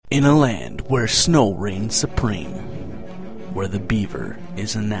In a land where snow reigns supreme, where the beaver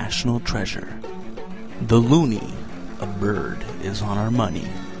is a national treasure, the loony, a bird, is on our money,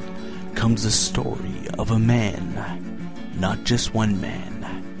 comes the story of a man, not just one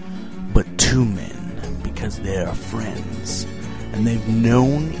man, but two men, because they are friends, and they've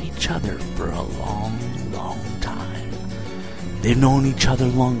known each other for a long, long time. They've known each other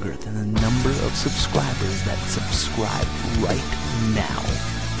longer than the number of subscribers that subscribe right now,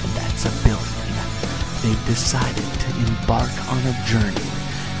 and that's 1 billion. They've decided to embark on a journey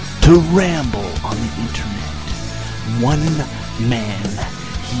to ramble on the internet. One man,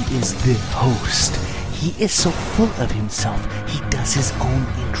 he is the host. He is so full of himself, he does his own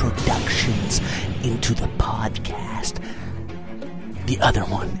introductions into the podcast. The other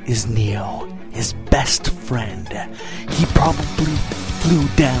one is Neo, his best friend. He probably flew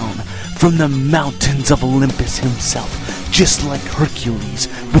down from the mountains of Olympus himself, just like Hercules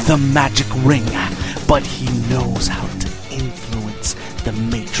with a magic ring. But he knows how to influence the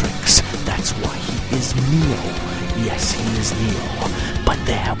Matrix. That's why he is Neo. Yes, he is Neo. But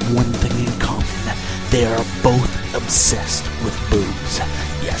they have one thing in common. They are both obsessed with boobs.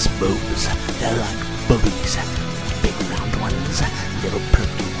 Yes, boobs. They're like boobies. Big round ones, little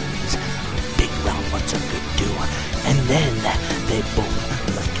perky ones. Big round ones are good too. And then they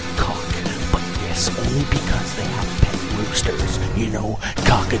both like cock. But yes, only because they have pet roosters. You know,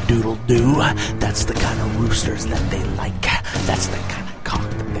 cock-a-doodle-doo. That's the kind of roosters that they like. That's the kind of cock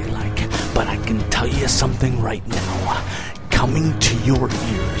that they like. But I can tell you something right now. Coming to your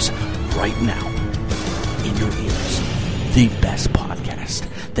ears right now. In your ears. The best podcast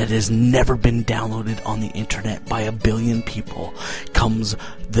that has never been downloaded on the internet by 1 billion people comes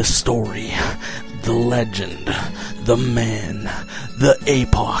the story, the legend, the man, the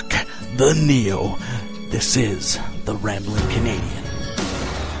APOC, the Neo. This is the Rambling Canadian.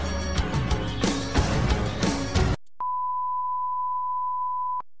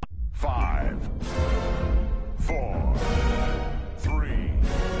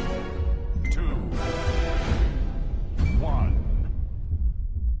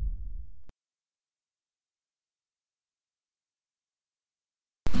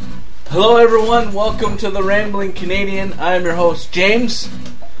 Hello everyone, welcome to the Rambling Canadian. I am your host, James.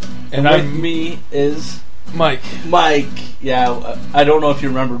 And with me is... Mike. Yeah, I don't know if you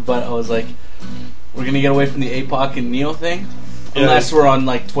remember, but I was like, we're going to get away from the APOC and Neo thing. Yeah. Unless we're on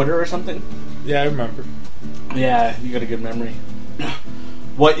like Twitter or something. Yeah, I remember. Yeah, you got a good memory.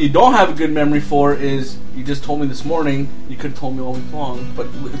 What you don't have a good memory for is, you just told me this morning, you could have told me all week long, but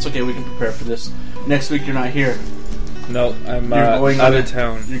it's okay, we can prepare for this. Next week you're not here. No, I'm going out of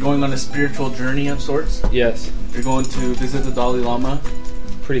town. You're going on a spiritual journey of sorts? Yes. You're going to visit the Dalai Lama?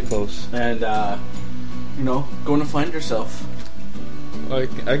 Pretty close. And, going to find yourself. Well,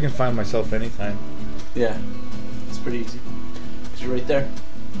 I can find myself anytime. Yeah. It's pretty easy. Because you're right there.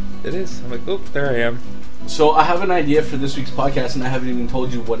 It is. I'm like, oh, there I am. So, I have an idea for this week's podcast, and I haven't even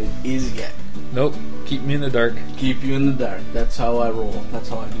told you what it is yet. Nope. Keep me in the dark. Keep you in the dark. That's how I roll. That's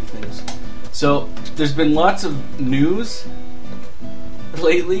how I do things. So, there's been lots of news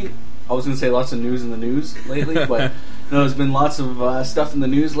lately. I was going to say lots of news in the news lately, but no, there's been lots of stuff in the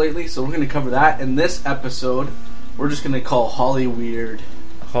news lately, so we're going to cover that. In this episode, we're just going to call Holly Weird.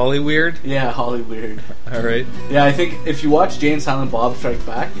 Holly Weird? Yeah, Holly Weird. Alright. Yeah, I think if you watch Jay and Silent Bob Strike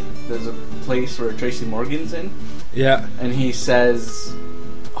Back, there's a place where Tracy Morgan's in. Yeah. And he says,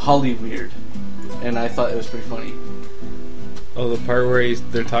 Holly Weird. And I thought it was pretty funny. Oh, the part where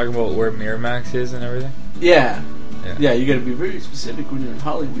they're talking about where Miramax is and everything? Yeah, you gotta be very specific when you're in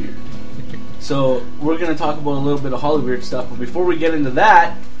Hollyweird. So, we're gonna talk about a little bit of Hollyweird stuff, but before we get into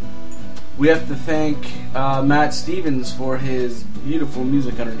that, we have to thank Matt Stevens for his beautiful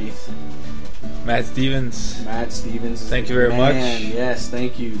music underneath. Matt Stevens. Thank you very much. Yes,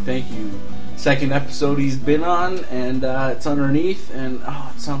 thank you. Second episode he's been on, and it's underneath, and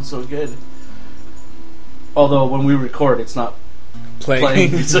it sounds so good. Although when we record, it's not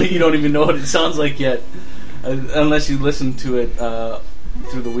playing, so you don't even know what it sounds like yet, unless you listen to it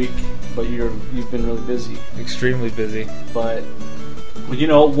through the week. But you've been really busy, extremely busy. But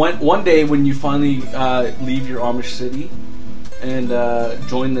one day when you finally leave your Amish city and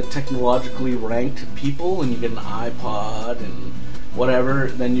join the technologically ranked people, and you get an iPod and whatever,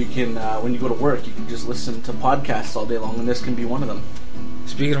 then you can when you go to work, you can just listen to podcasts all day long, and this can be one of them.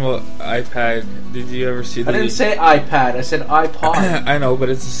 Speaking about iPad, did you ever see I didn't say iPad, I said iPod. I know, but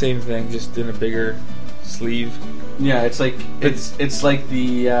it's the same thing, just in a bigger sleeve. Yeah, it's like it's like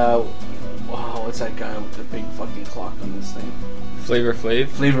the what's that guy with the big fucking clock on this thing? Flavor Flav?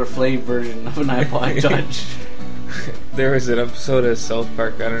 Flavor Flav version of an iPod Touch. there was an episode of South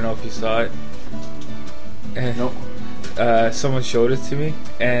Park. I don't know if you saw it. And, Nope. Someone showed it to me,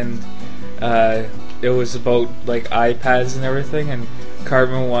 and it was about like iPads and everything. And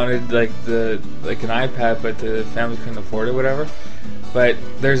Cartman wanted like an iPad, but the family couldn't afford it, whatever. But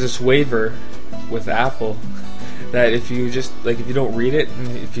there's this waiver with Apple that if you don't read it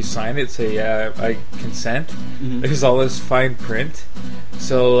and if you sign it, say I consent. Mm-hmm. There's all this fine print.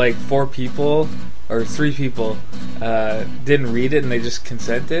 So like 4 people or 3 people didn't read it and they just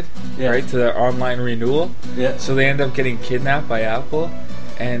consented, right, to their online renewal. Yeah. So they end up getting kidnapped by Apple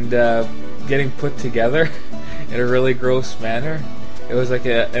and getting put together in a really gross manner. It was like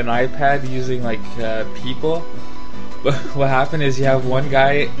an iPad using like people. But what happened is you have one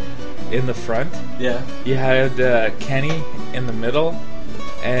guy in the front. Yeah. You had Kenny in the middle,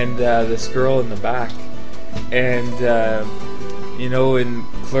 and this girl in the back. And in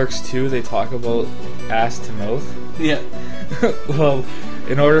Clerks 2, they talk about ass to mouth. Yeah. Well,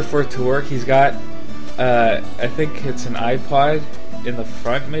 in order for it to work, he's got, I think it's an iPod in the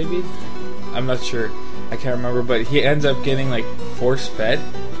front, maybe. I'm not sure. I can't remember, but he ends up getting like force fed,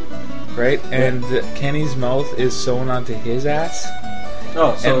 right? And Kenny's mouth is sewn onto his ass.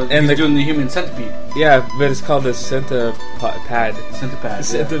 Oh, so and he's doing the human centipede. Yeah, but it's called the centipad.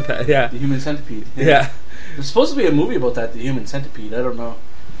 Centipad, yeah. The human centipede. Yeah. There's supposed to be a movie about that, the human centipede. I don't know.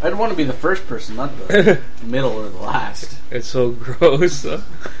 I don't want to be the first person, not the middle or the last. It's so gross. Like,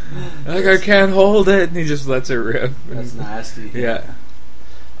 I can't hold it, and he just lets it rip. That's nasty. Yeah.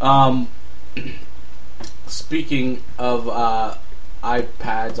 Speaking of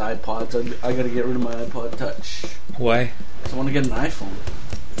iPads, iPods, I gotta get rid of my iPod Touch. Why? So I want to get an iPhone.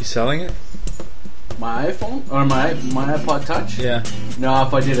 You selling it? My iPhone? Or my iPod Touch? Yeah. No,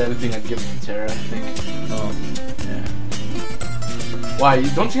 if I did anything, I'd give it to Tara, I think. Oh. Yeah. Why?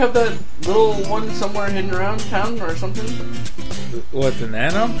 Don't you have that little one somewhere hidden around town or something? What, the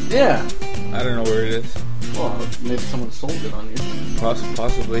Nano? Yeah. I don't know where it is. Well, maybe someone sold it on you.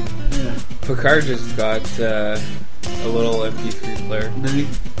 Possibly. Yeah. Picard just got a little MP3 player. Did he?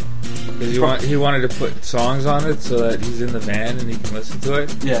 Because he wanted to put songs on it so that he's in the van and he can listen to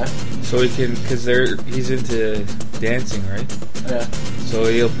it. Yeah. So he can, because he's into dancing, right? Yeah. So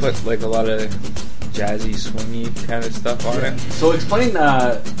he'll put like a lot of jazzy, swingy kind of stuff on it. So explain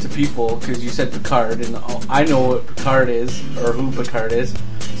to people, because you said Picard, and I know what Picard is, or who Picard is.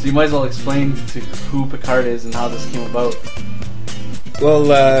 So you might as well explain to who Picard is and how this came about.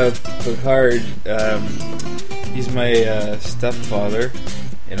 Well, Picard, he's my stepfather,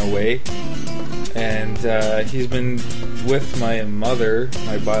 in a way. And he's been with my mother,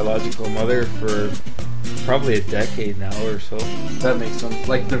 my biological mother, for probably a decade now or so. That makes sense.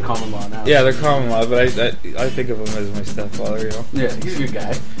 Like, they're common law now. Yeah, they're common law, but I think of him as my stepfather, you know? Yeah, he's a good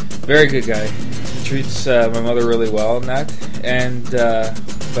guy. Very good guy. He treats my mother really well in that. And,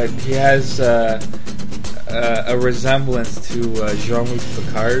 but he has a resemblance to Jean-Luc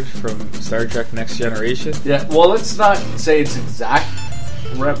Picard from Star Trek Next Generation. Yeah, well, let's not say it's exact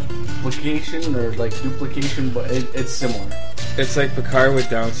replication or, like, duplication, but it's similar. It's like Picard with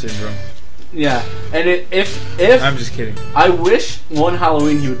Down syndrome. Yeah, and if I'm just kidding. I wish one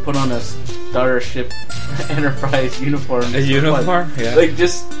Halloween he would put on a Starship Enterprise uniform. A uniform? Yeah. Like,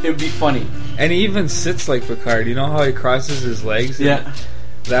 just, it would be funny. And he even sits like Picard. You know how he crosses his legs? Yeah.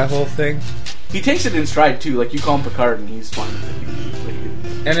 That whole thing? He takes it in stride, too. Like, you call him Picard and he's fine with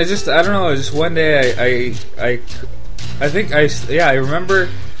it. And it just, I don't know, just one day I remember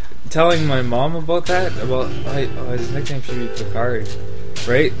telling my mom about that, about, his nickname should be Picard.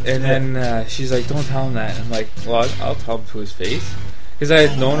 Right? And then she's like, don't tell him that. And I'm like, well, I'll tell him to his face. Because I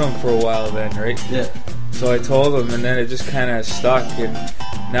had known him for a while then, right? Yeah. So I told him, and then it just kind of stuck. And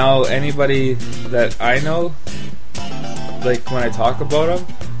now anybody that I know, like when I talk about him,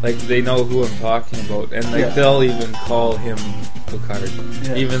 like they know who I'm talking about. And like they'll even call him Picard.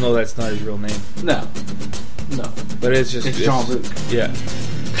 Yeah. Even though that's not his real name. No. But it's Jean-Luc. Yeah.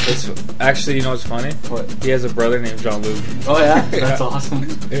 It's actually, you know what's funny? What? He has a brother named Jean-Luc. Oh yeah? That's awesome.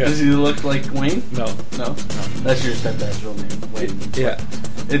 Yeah. Does he look like Wayne? No. That's your stepdad's real name, Wayne. Yeah.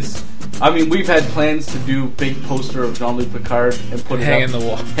 We've had plans to do big poster of Jean-Luc Picard and put hang it in the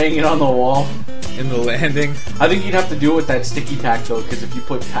wall. Hang it on the wall. In the landing. I think you'd have to do it with that sticky tack though, because if you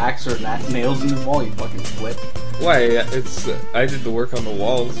put tacks or nails in the wall, you fucking flip. Why? I did the work on the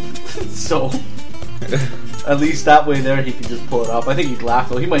walls. So... At least that way there he can just pull it up. I think he'd laugh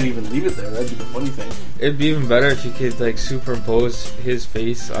though. He might even leave it there. That'd be the funny thing. It'd be even better if you could like superimpose his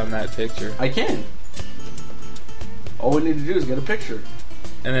face on that picture. I can. All we need to do is get a picture.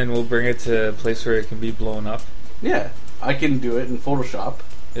 And then we'll bring it to a place where it can be blown up. Yeah. I can do it in Photoshop.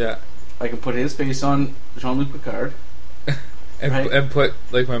 Yeah. I can put his face on Jean-Luc Picard. and put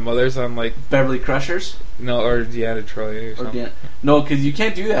like my mother's on like Beverly Crushers or Deanna Troy or something. No, because you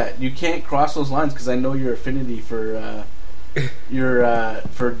can't do that. You can't cross those lines because I know your affinity for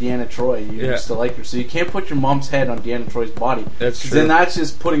for Deanna Troy. You used to like her, so you can't put your mom's head on Deanna Troy's body. That's true. Then that's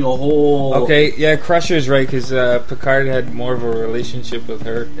just putting a whole. Okay, yeah, Crusher's right because Picard had more of a relationship with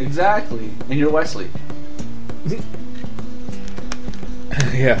her. Exactly, and you're Wesley.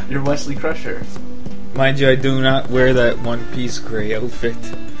 Yeah, you're Wesley Crusher. Mind you, I do not wear that One Piece gray outfit.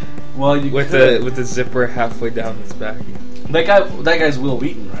 Well, you with could. the zipper halfway down its back. That guy's Will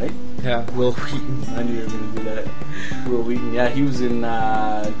Wheaton, right? Yeah, Will Wheaton. I knew you were going to do that. Will Wheaton. Yeah, he was in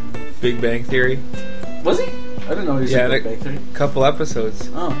Big Bang Theory. Was he? I didn't know he was in Big Bang Theory. Couple episodes.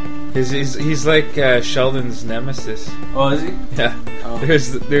 Oh. He's like Sheldon's nemesis. Oh, is he? Yeah. Oh.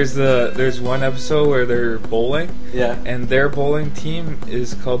 There's one episode where they're bowling. Yeah. And their bowling team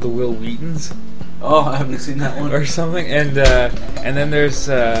is called the Will Wheatons. Oh, I haven't seen that one. Or something. And then there's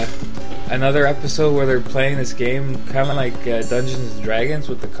another episode where they're playing this game, kind of like Dungeons and Dragons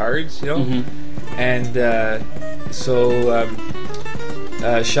with the cards, you know. Mm-hmm. And so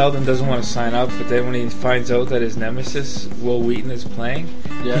Sheldon doesn't want to sign up, but then when he finds out that his nemesis Will Wheaton is playing,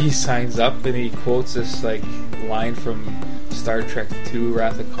 he signs up and he quotes this like line from Star Trek II,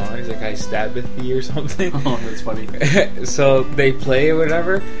 Wrath of Khan. He's like, "I stabbeth thee" or something. Oh, that's funny. So they play or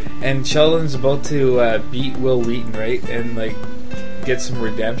whatever, and Sheldon's about to beat Will Wheaton, right, and like get some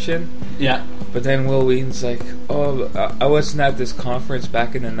redemption. Yeah. But then Will Wheaton's like, "Oh, I wasn't at this conference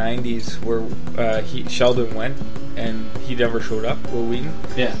back in the '90s where Sheldon went, and he never showed up." Will Wheaton.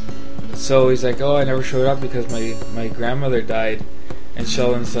 Yeah. So he's like, "Oh, I never showed up because my grandmother died." And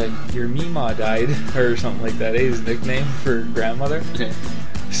Sheldon's like, "Your Meemaw died," or something like that. His nickname for grandmother. Okay.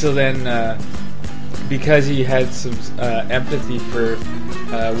 So then, because he had some empathy for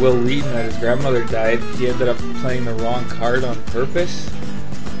Will Wheaton that his grandmother died, he ended up playing the wrong card on purpose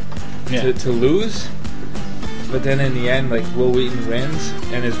to lose. But then in the end, like, Will Wheaton wins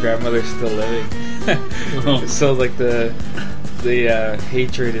and his grandmother's still living. So like the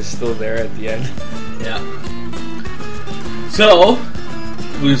hatred is still there at the end. Yeah. So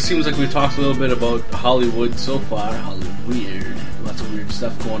it seems like we talked a little bit about Hollywood so far. Hollywood weird. Lots of weird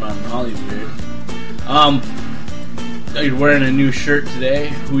stuff going on in Hollywood. You're wearing a new shirt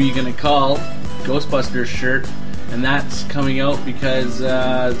today. Who are you gonna call? Ghostbusters shirt. And that's coming out because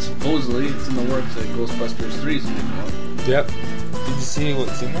supposedly it's in the works that Ghostbusters 3 is going to come out. Yep. Did you see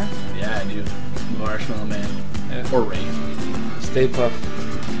what's in there? Yeah, I do. Marshmallow Man. Yeah. Or Ray. Stay puffed.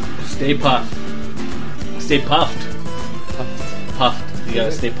 Stay puffed. Stay puffed. Puffed. You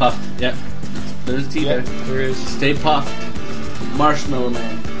gotta stay puffed. Yep. There's a T there. There is. Stay puffed. Marshmallow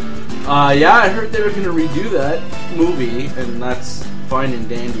Man. Yeah, I heard they were going to redo that movie, and that's fine and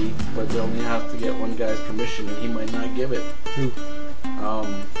dandy, but they only have to get one guy's permission, and he might not give it. Who?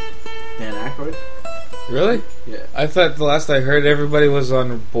 Dan Aykroyd. Really? Yeah. I thought the last I heard everybody was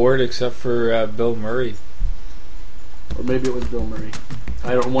on board except for Bill Murray. Or maybe it was Bill Murray.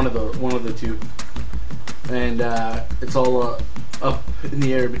 I don't. One of the two. And it's all up in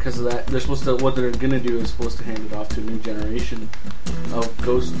the air because of that. They're supposed to. What they're gonna do is supposed to hand it off to a new generation of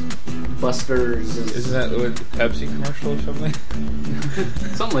Ghostbusters. Isn't that a Pepsi commercial or something?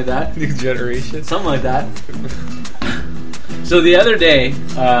 Something like that. New generation. Something like that. So the other day,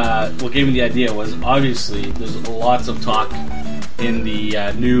 what gave me the idea was obviously there's lots of talk in the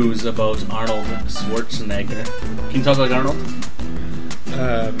news about Arnold Schwarzenegger. Can you talk like Arnold?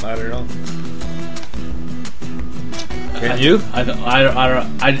 I don't know. Can you? I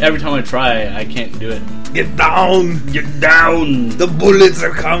every time I try, I can't do it. Get down! Get down! The bullets are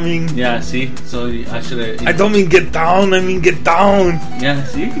coming! Yeah, see? So I should have... I don't mean get down, I mean get down! Yeah,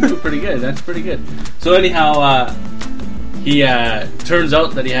 see? You can do pretty good. That's pretty good. So anyhow, he turns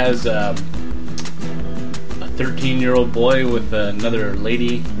out that he has a 13-year-old boy with another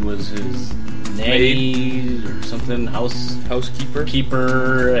lady who was his nanny or something,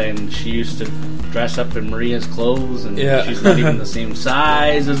 housekeeper, and she used to dress up in Maria's clothes, and she's not even the same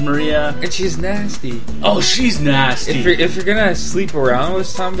size as Maria, and she's nasty. Oh, she's nasty. If you're gonna sleep around with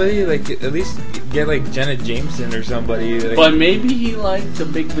somebody, like at least get like Jenna Jameson or somebody. Like, but maybe he liked a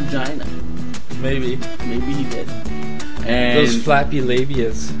big vagina. Maybe he did. And those flappy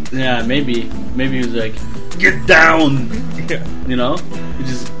labias. Yeah, maybe he was like, get down. You know, he's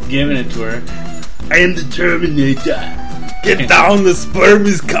just giving it to her. I am the Terminator. Get down, the sperm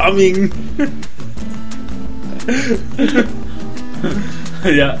is coming.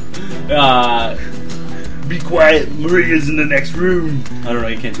 Yeah. Be quiet, Maria's in the next room. I don't know,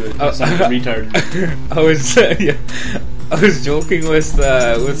 you can't do it. That's not a retard. I was joking with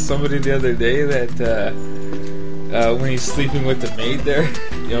somebody the other day that when he's sleeping with the maid there.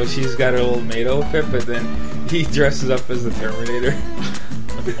 You know, she's got her little maid outfit, but then he dresses up as the Terminator.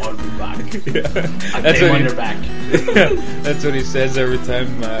 I'll be back. Yeah. I came on your back. Yeah, that's what he says every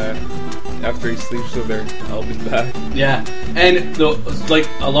time after he sleeps with her. I'll be back. Yeah, and like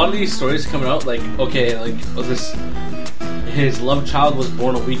a lot of these stories coming out, like okay, like his love child was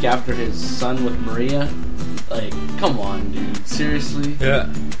born a week after his son with Maria. Like, come on, dude, seriously? Yeah.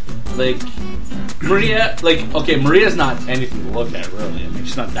 Like, Maria, like, okay, Maria's not anything to look at, really. I mean,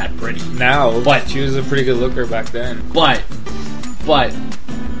 she's not that pretty. Now, But- she was a pretty good looker back then. But,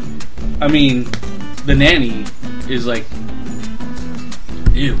 I mean, the nanny is like,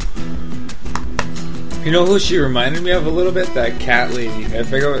 ew. You know who she reminded me of a little bit? That cat lady. I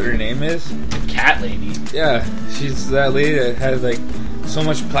forget what her name is. Cat lady. Yeah, she's that lady that had like so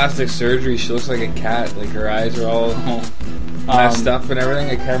much plastic surgery. She looks like a cat. Like her eyes are all messed up and everything.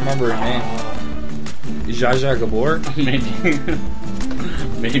 I can't remember her name. Zsa Zsa Gabor.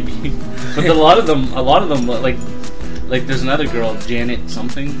 Maybe. But a lot of them, like there's another girl, Janet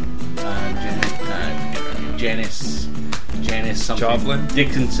something. Janice something. Joplin?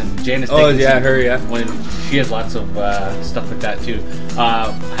 Dickinson. Janice Oh Dickinson. yeah, her. Yeah. When she has lots of stuff like that too.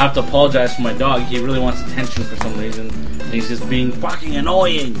 I have to apologize for my dog. He really wants attention for some reason, and he's just being fucking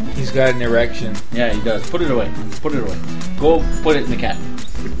annoying. He's got an erection. Yeah, he does. Put it away. Put it away. Go put it in the cat.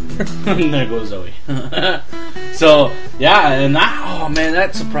 And there goes Zoe. So yeah, and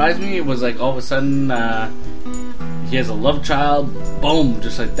that surprised me. It was like all of a sudden he has a love child. Boom,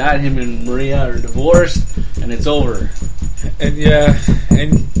 just like that. Him and Maria are divorced, and it's over. And yeah,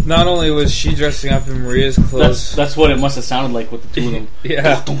 and not only was she dressing up in Maria's clothes. That's what it must have sounded like with the two of them.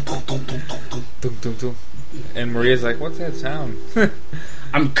 Yeah. Dum, dum, dum. And Maria's like, "What's that sound?"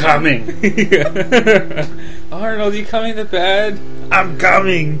 I'm coming. Arnold, you coming to bed? I'm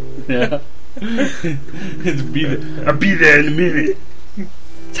coming. Yeah. I'll be there in a minute.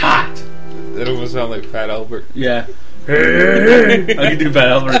 It's hot. That almost sounds like Fat Albert. Yeah. Hey, I can do Fat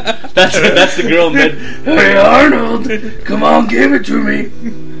Albert. That's the girl in bed. Hey Arnold, come on, give it to me.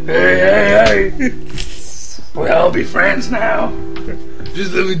 Hey. We'll all be friends now.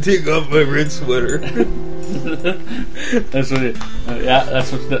 Just let me take off my red sweater. That's what it. Yeah,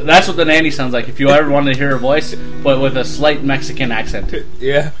 that's what the nanny sounds like. If you ever want to hear her voice, but with a slight Mexican accent.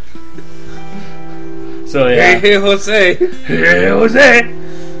 Yeah. So yeah. Hey Jose. Hey Jose.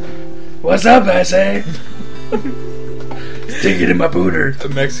 What's up, Jose? Stick it in my booter. A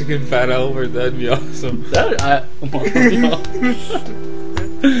Mexican Fat Albert, that'd be awesome.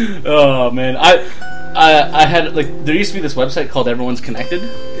 Oh man, I had like there used to be this website called Everyone's Connected.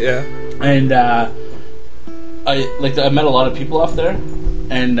 Yeah. And I met a lot of people off there,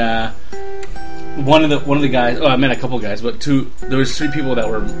 and one of the guys. Oh, I met a couple guys, but there was 3 people that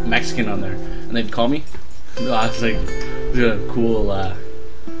were Mexican on there, and they'd call me. I was like, cool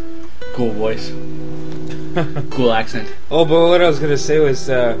voice, cool accent. Oh, but what I was gonna say was,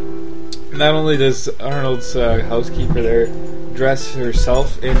 not only does Arnold's housekeeper there dress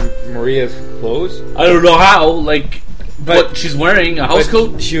herself in Maria's clothes, I don't know how, but she's wearing a house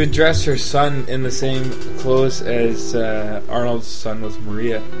coat. She would dress her son in the same clothes as Arnold's son with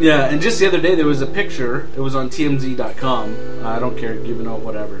Maria. Yeah, and just the other day there was a picture. It was on TMZ.com. I don't care, giving out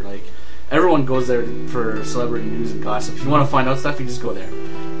whatever. Like, everyone goes there for celebrity news and gossip. If you want to find out stuff, you just go there.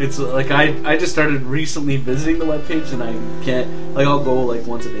 It's like I just started recently visiting the webpage, and I can't, like, I'll go like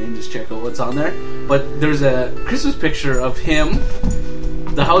once a day and just check out what's on there. But there's a Christmas picture of him,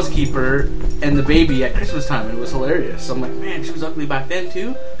 the housekeeper, and the baby at Christmas time, and it was hilarious. So I'm like, man, she was ugly back then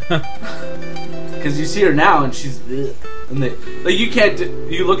too. Because you see her now, and she's ugh. And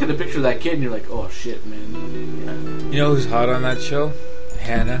you look at the picture of that kid, and you're like, oh shit, man. Yeah. You know who's hot on that show?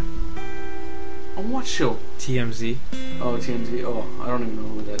 Hannah. On what show? TMZ. Oh, TMZ. Oh, I don't even know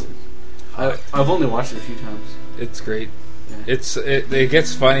who that is. I've only watched it a few times. It's great. Yeah. It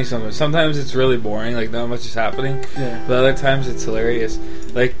gets funny sometimes. Sometimes it's really boring, like not much is happening. Yeah. But other times it's hilarious.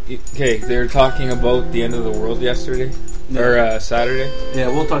 Like, okay, they were talking about the end of the world yesterday. Yeah. Or Saturday. Yeah,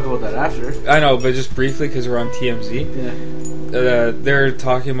 we'll talk about that after. I know, but just briefly because we're on TMZ. Yeah. They're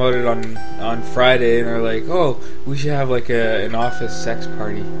talking about it on Friday, and they're like, "Oh, we should have like an office sex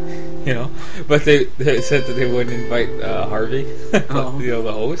party," you know. But they said that they wouldn't invite Harvey,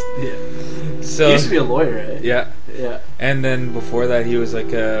 the host. Yeah. So He used to be a lawyer, eh? yeah, Yeah. and then before that, he was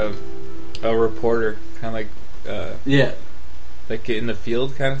like a reporter, kind of like Yeah. like in the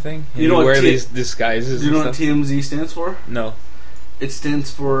field kind of thing. You know what wear T- these disguises. Do you know and what stuff. TMZ stands for? No. It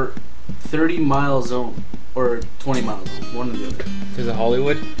stands for 30-mile zone. Or 20-mile zone. One or the other. Because of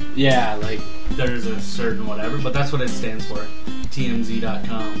Hollywood. Yeah, like, there's a certain whatever, but that's what it stands for.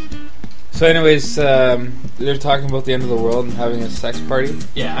 TMZ.com. So, anyways, they're talking about the end of the world and having a sex party.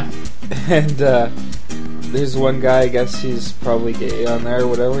 Yeah. And there's one guy, I guess he's probably gay on there or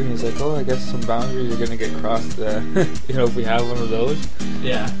whatever, and he's like, oh, I guess some boundaries are going to get crossed, if we have one of those.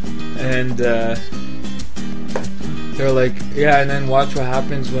 Yeah. And they're like, yeah, and then watch what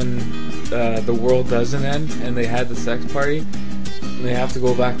happens when the world doesn't end and they had the sex party. And they have to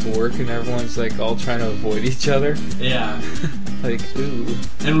go back to work and everyone's like all trying to avoid each other. Yeah. Like, ooh.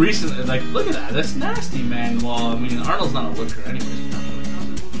 And recently, like, look at that. That's nasty, man. Well, I mean, Arnold's not a looker anyways. He's not a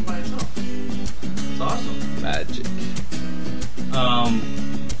movie by itself. It's awesome. Magic.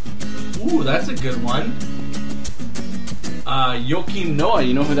 Ooh, that's a good one. Joakim Noah,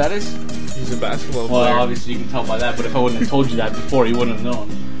 you know who that is? He's a basketball player. Well, obviously you can tell by that, but if I wouldn't have told you that before, you wouldn't have known.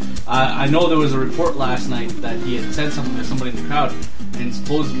 I know there was a report last night that he had said something to somebody in the crowd, and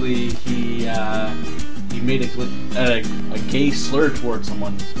supposedly he made a gay slur towards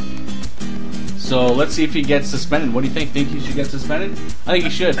someone. So let's see if he gets suspended. What do you think? Think he should get suspended? I think he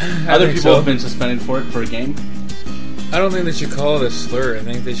should. Other people have been suspended for it for a game. I don't think they should call it a slur. I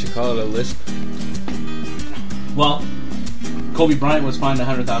think they should call it a lisp. Well, Kobe Bryant was fined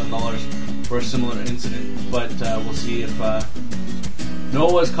 $100,000 for a similar incident, but we'll see if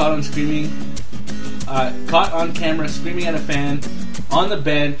Noah was caught on camera screaming at a fan by the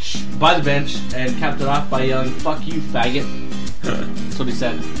bench, and capped it off by yelling, "Fuck you, faggot." That's what he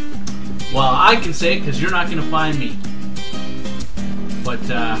said. Well, I can say it because you're not going to find me. But,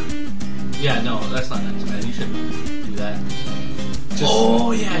 yeah, no, that's not nice, man. You shouldn't do that.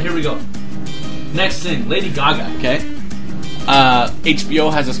 Oh, yeah, here we go. Next thing, Lady Gaga, okay?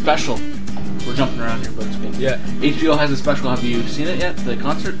 HBO has a special. We're jumping around here, but it's okay. Yeah. HBO has a special. Have you seen it yet? The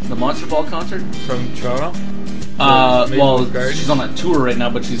concert? The Monster Ball concert? From Toronto? Well, she's on that tour right now,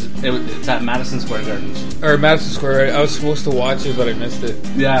 but it's at Madison Square Gardens. Or Madison Square, right? I was supposed to watch it, but I missed it.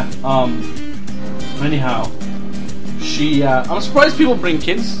 Yeah, anyhow, I'm surprised people bring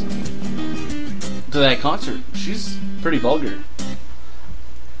kids to that concert. She's pretty vulgar.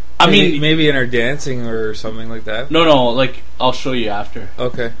 I mean, maybe in her dancing or something like that. No, like, I'll show you after.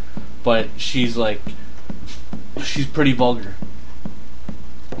 Okay. But she's pretty vulgar.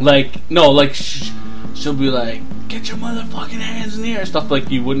 Like, no, like, she'll be like, "Get your motherfucking hands in the air," stuff like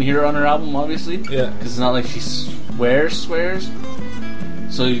you wouldn't hear on her album, obviously. Yeah. Because it's not like she swears.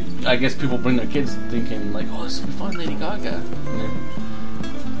 So I guess people bring their kids thinking like, "Oh, this will be fun, Lady Gaga."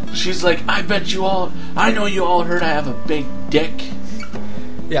 Yeah. She's like, I know you all heard I have a big dick.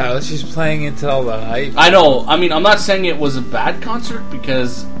 Yeah, she's playing into all the hype. I know. I mean, I'm not saying it was a bad concert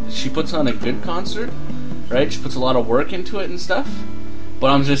because she puts on a good concert, right? She puts a lot of work into it and stuff.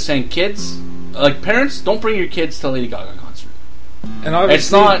 But I'm just saying, kids, like parents, don't bring your kids to a Lady Gaga concert. And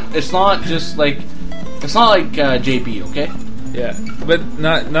obviously, it's not like JB, okay? Yeah, but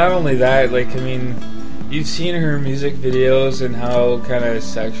not only that. Like, I mean, you've seen her music videos and how kind of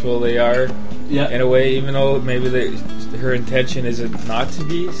sexual they are. Yeah. In a way, even though maybe her intention isn't not to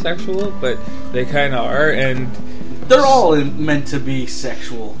be sexual, but they kind of are, and they're all meant to be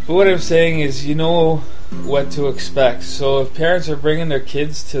sexual. But what I'm saying is, you know what to expect. So if parents are bringing their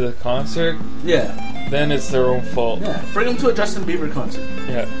kids to the concert, yeah, then it's their own fault. Yeah, bring them to a Justin Bieber concert.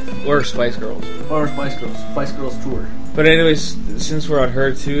 Yeah, or Spice Girls. Spice Girls tour. But anyways, since we're on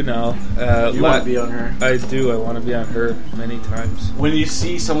her too now, you want to be on her? I do. I want to be on her many times. When you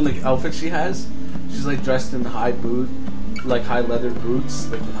see some of the outfits she has, she's like dressed in high leather boots,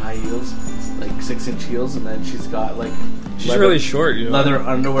 like with high heels, like 6-inch heels, and then she's got like she's really short, you know. Leather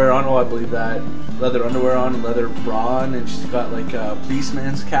underwear on. Oh, I believe that. Leather underwear on, and leather bra on, and she's got like a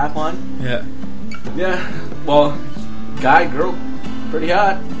policeman's cap on. Yeah. Yeah. Well, guy, girl, pretty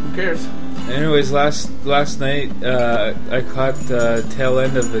hot. Who cares? Anyways, last night I caught the tail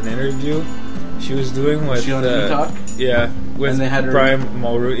end of an interview she was doing with. Was she on TikTok? Yeah, with and they had her Brian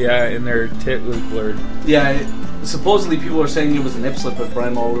Mulrooney. Yeah, and their tit was blurred. Yeah. Supposedly people are saying it was a nip slip, but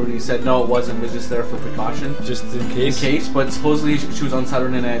Brian Mulrooney said no, it wasn't. It was just there for precaution, just in case. But supposedly she was on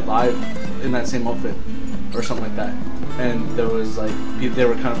Saturday Night Live in that same outfit or something like that, and there was like they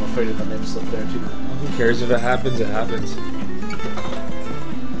were kind of afraid of the nip slip there too. Who cares if it happens? It happens.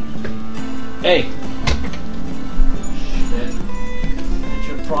 Hey, shit! It's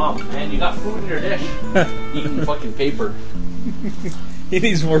your problem, man. You got food in your dish. Eating fucking paper. He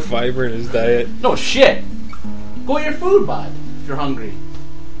needs more fiber in his diet. No shit. Go eat your food, bud, if you're hungry.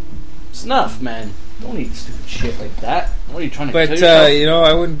 It's enough, man. Don't eat stupid shit like that. What are you trying to kill yourself? But, you know,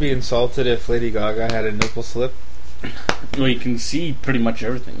 I wouldn't be insulted if Lady Gaga had a nipple slip. Well, you can see pretty much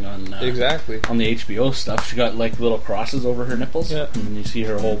everything on exactly on the HBO stuff. She got, like, little crosses over her nipples. Yeah. And you see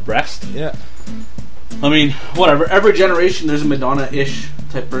her whole breast. Yeah. I mean, whatever. Every generation, there's a Madonna-ish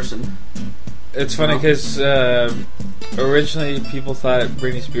type person. It's funny because originally people thought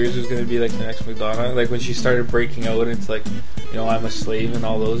Britney Spears was going to be like the next Madonna. Like when she started breaking out into like, I'm a slave and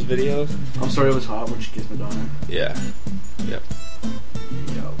all those videos. I'm sorry it was hot when she kissed Madonna. Yeah. Yep.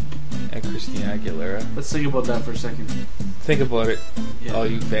 And Christina Aguilera. Let's think about that for a second. Think about it, all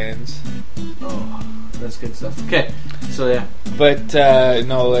you fans. Oh, that's good stuff. Okay, so yeah. But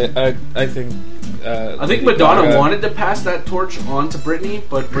no, I think. I think Madonna wanted to pass that torch on to Britney,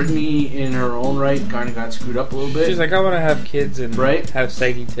 but Britney, in her own right, kind of got screwed up a little bit. She's like, I want to have kids and have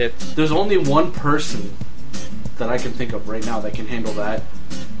saggy tits. There's only one person that I can think of right now that can handle that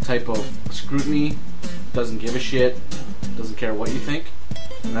type of scrutiny. Doesn't give a shit. Doesn't care what you think.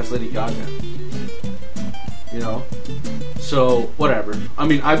 And that's Lady Gaga. So whatever. I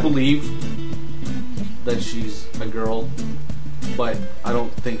mean, I believe that she's a girl, but I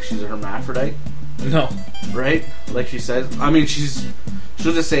don't think she's a hermaphrodite. No. Right? Like she says. I mean, she'll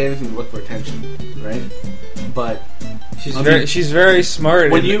just say anything to look for attention, right? But she's very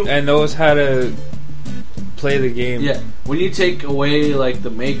smart and knows how to play the game. Yeah. When you take away like the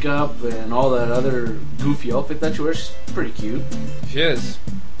makeup and all that other goofy outfit that she wears, she's pretty cute. She is.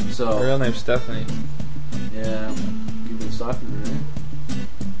 So her real name's Stephanie. Yeah. You've been stalking her, right?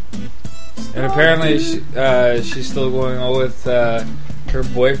 And apparently she's still going on with her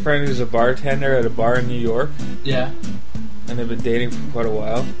boyfriend, who's a bartender at a bar in New York. Yeah. And they've been dating for quite a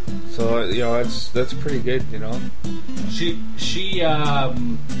while. So that's pretty good, She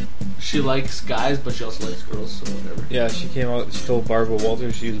likes guys, but she also likes girls, so whatever. Yeah, she came out. She told Barbara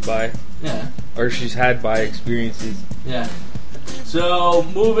Walters she was bi. Yeah. Or she's had bi experiences. Yeah. So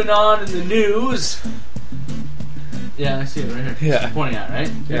moving on in the news. Yeah, I see it right here. Yeah. She's pointing at it,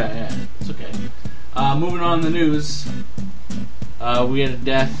 right? Yeah. It's okay. Moving on in the news. We had a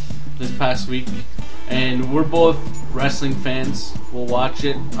death this past week, and we're both wrestling fans. We'll watch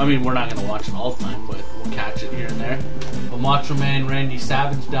it. I mean, we're not going to watch it all the time, but we'll catch it here and there. But Macho Man Randy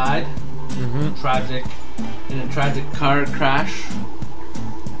Savage died. In a tragic car crash.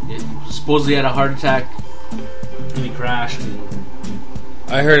 It supposedly had a heart attack, and he crashed.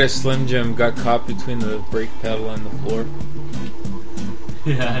 I heard a Slim Jim got caught between the brake pedal and the floor.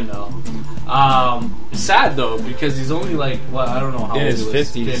 Yeah, I know. It's sad though, because he's only like, I don't know how old he was,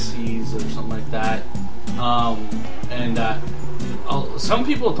 50s or something like that. Some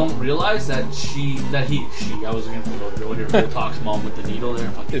people don't realize that I was going to go to your Botox mom with the needle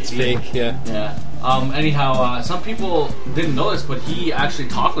there. It's fake, yeah. Yeah. Anyhow, some people didn't know this, but he actually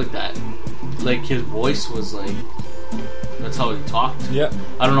talked like that. Like his voice was like, that's how he talked. Yeah.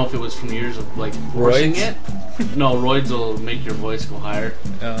 I don't know if it was from years of like forcing it. No, roids will make your voice go higher.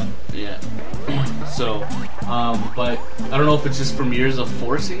 Yeah. So, but I don't know if it's just from years of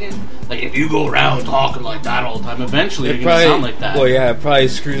forcing it. Like if you go around talking like that all the time, eventually you're gonna sound like that. Well, yeah, it probably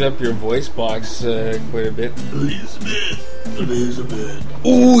screws up your voice box quite a bit. Elizabeth.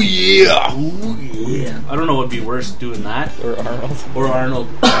 Oh yeah. I don't know what would be worse, doing that or Arnold.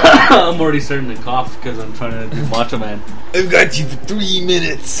 I'm already starting to cough because I'm trying to do Macho Man. I've got you for 3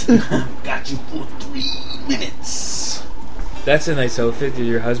 minutes. Got you for 3 minutes. That's a nice outfit. Did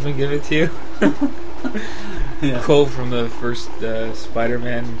your husband give it to you? Yeah. Quote from the first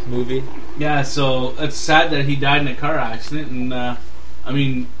Spider-Man movie. Yeah, so it's sad that he died in a car accident, and I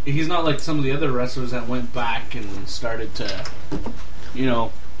mean, he's not like some of the other wrestlers that went back and started to,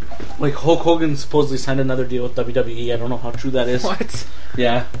 like Hulk Hogan supposedly signed another deal with WWE. I don't know how true that is. What?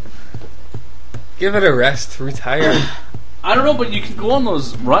 Yeah. Give it a rest. Retire. I don't know, but you can go on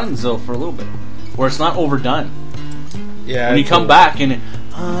those runs though for a little bit, where it's not overdone. Yeah. When you come back and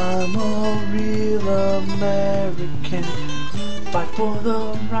I'm a real American, fight for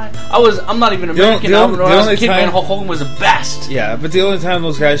the right. I'm not even American. When I was a kid, man, Hulk Hogan was the best. Yeah, but the only time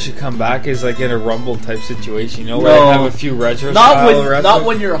those guys should come back is like in a Rumble type situation, where they have a few retro style wrestlers. Not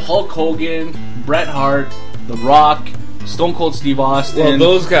when you're Hulk Hogan, Bret Hart, The Rock, Stone Cold Steve Austin. Well,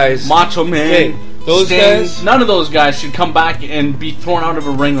 those guys, Macho Man. Those guys, none of those guys should come back and be thrown out of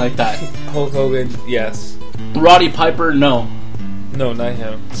a ring like that. Hulk Hogan, yes. Roddy Piper, no. No, not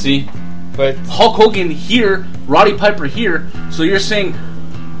him. See? But Hulk Hogan here, Roddy Piper here, so you're saying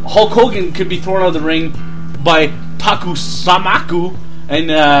Hulk Hogan could be thrown out of the ring by Paku Samaku,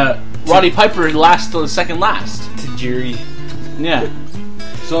 and Roddy Piper last till the second last. Tajiri. Yeah.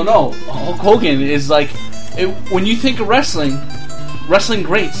 So no, Hulk Hogan is like, when you think of wrestling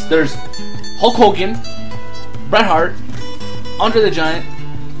greats, there's Hulk Hogan, Bret Hart, Andre the Giant,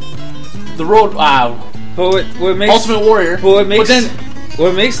 The Road, but what makes Ultimate Warrior. But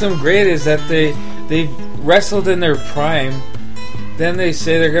what makes them great is that they wrestled in their prime. then they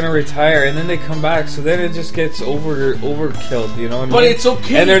say they're gonna retire, and then they come back. So then it just gets overkilled, you know what I mean? But it's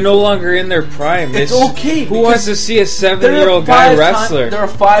okay. And they're no longer in their prime. It's okay. Who wants to see a They're 7-year-old guy wrestler? They're a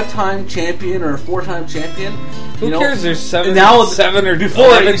 5-time champion or a 4-time champion. Who cares? There's 7 or before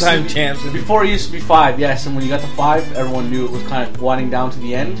 11-time champs. Before it used to be 5, yes. And when you got to 5, everyone knew it was kind of winding down to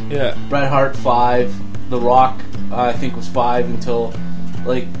the end. Yeah. Bret Hart 5, The Rock I think was 5 until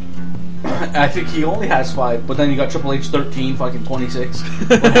like. I think he only has 5, but then you got Triple H 13, fucking 26. You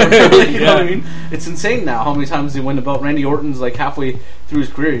know what I mean? It's insane now how many times they win the belt. Randy Orton's like halfway through his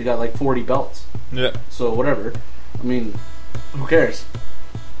career, he got like 40 belts. Yeah. So whatever. I mean, who cares?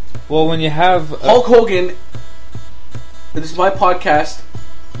 Well, when you have Hulk Hogan, this is my podcast.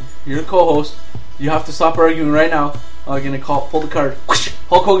 You're the co-host. You have to stop arguing right now. I'm gonna pull the card.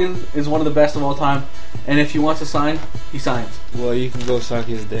 Hulk Hogan is one of the best of all time, and if he wants to sign, he signs. Well, you can go suck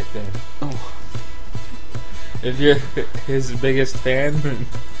his dick then. Oh. If you're his biggest fan.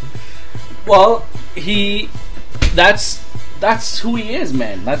 Well, that's who he is,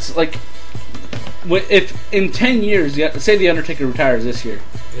 man. That's like, if in 10 years, say the Undertaker retires this year,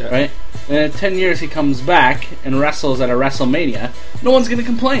 right? And in 10 years he comes back and wrestles at a WrestleMania, no one's gonna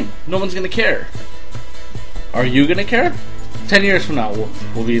complain. No one's gonna care. Are you gonna care? 10 years from now,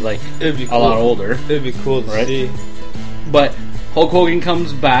 we'll be like a lot older. It'd be cool to see. But Hulk Hogan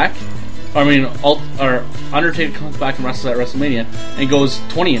comes back. Or Undertaker comes back and wrestles at WrestleMania and goes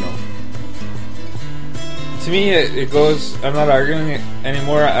 20-0. To me, it goes. I'm not arguing it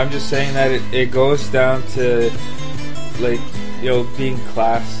anymore. I'm just saying that it goes down to, like, being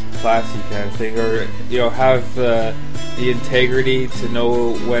classy kind of thing, or have the integrity to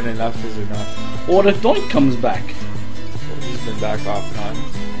know when enough is enough. Well, what if Doink comes back? Well, he's been back off and on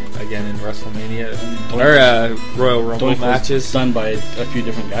again in WrestleMania or Royal Rumble Doink matches. Was done by a few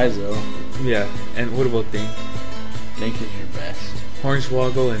different guys though. Yeah, and what about Dink? Dink is your best.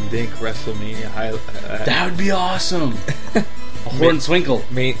 Hornswoggle and Dink WrestleMania. That would be awesome. A Hornswinkle.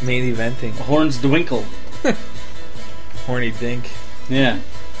 Main eventing. A Hornsdwinkle. Horny Dink. Yeah.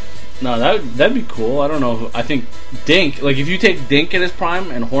 No, that'd be cool. I don't know. I think Dink, like if you take Dink at his prime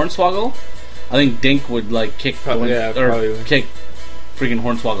and Hornswoggle, I think Dink would like kick probably kick freaking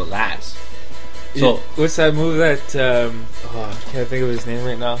Hornswoggle's ass. So what's that move that I can't think of his name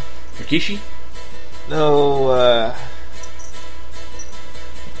right now. Rikishi? No,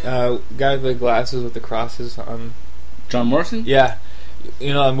 guy with the glasses with the crosses on. John Morrison? Yeah.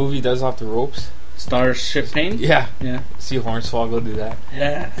 A movie he does off the ropes. Starship Pain? Yeah. Yeah. See Hornswoggle do that.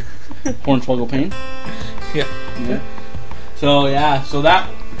 Yeah. Hornswoggle Pain? Yeah. So that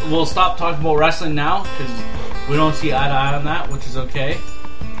we'll stop talking about wrestling now because we don't see eye to eye on that, which is okay.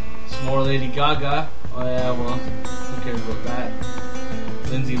 Some more Lady Gaga. Oh yeah, well, who cares about that?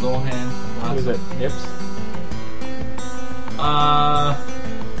 Lindsay Lohan. What is it? Nips?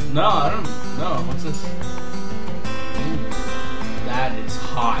 No, I don't know. What's this? Ooh, that is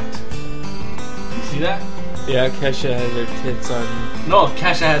hot. You see that? Yeah, Kesha has her tits on. No,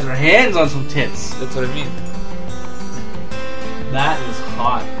 Kesha has her hands on some tits. That's what I mean. That is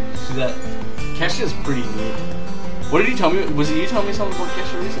hot. See that? Kesha's pretty neat. What did you tell me? Was it you telling me something about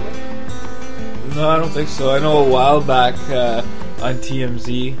Kesha recently? No, I don't think so. I know a while back on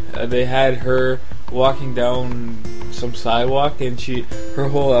TMZ, they had her walking down some sidewalk, and her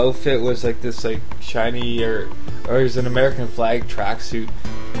whole outfit was like this, like shiny or it was an American flag tracksuit.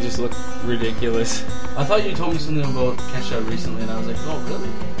 It just looked ridiculous. I thought you told me something about Kesha recently, and I was like, oh, really?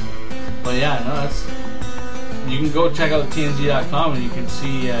 But yeah, no, that's. You can go check out TMZ.com and you can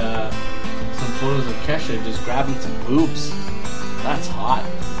see some photos of Kesha just grabbing some boobs. That's hot. I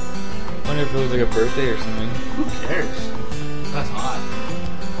wonder if it was like a birthday or something. Who cares? That's hot.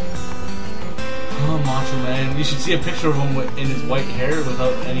 Oh, Macho Man. You should see a picture of him in his white hair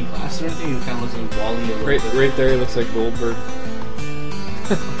without any glasses or anything. He kind of looks like Wally a little bit. Right there, he looks like Goldberg.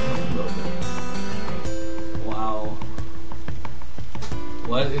 Wow.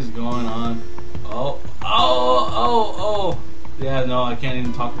 What is going on? Oh. Yeah, no, I can't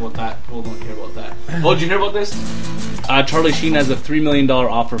even talk about that. People don't care about that. Oh, did you hear about this? Charlie Sheen has a $3 million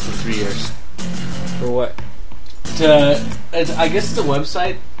offer for 3 years. For what? I guess it's a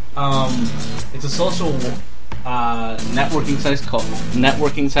website. It's a social networking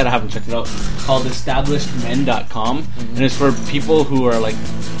site. I haven't checked it out. Called EstablishedMen.com, and it's for people who are like,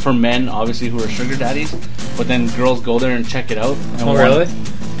 for men obviously who are sugar daddies, but then girls go there and check it out. And really?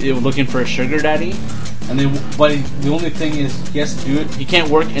 Looking for a sugar daddy, but the only thing is he has to do it. He can't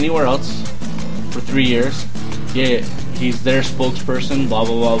work anywhere else for 3 years. Yeah, he's their spokesperson. Blah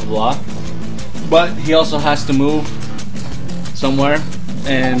blah blah blah. But he also has to move somewhere,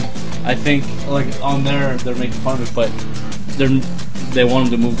 and I think like on there they're making fun of it, but they want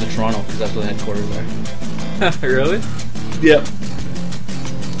him to move to Toronto because that's where the headquarters are. Really? Yep.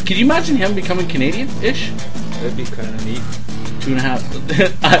 Can you imagine him becoming Canadian-ish? That'd be kind of neat.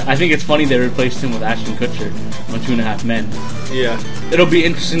 2.5. I think it's funny they replaced him with Ashton Kutcher on 2.5 Men. Yeah. It'll be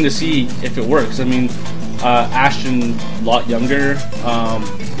interesting to see if it works. I mean, Ashton, a lot younger.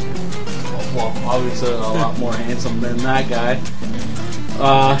 Well, obviously a lot more handsome than that guy.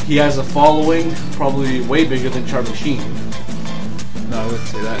 He has a following probably way bigger than Charlie Sheen. No, I wouldn't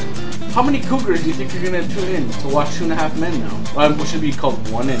say that. How many Cougars do you think you're going to tune in to watch 2.5 Men now? What should be called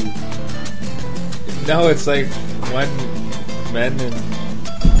One and... No, it's like one men and,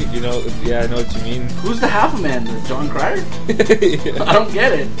 you know, yeah, I know what you mean. Who's the half a man? John Cryer? Yeah. I don't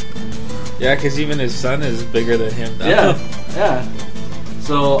get it. Yeah, because even his son is bigger than him now. Yeah.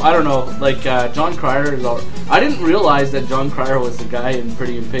 So, I don't know, like, John Cryer is all... I didn't realize that John Cryer was the guy in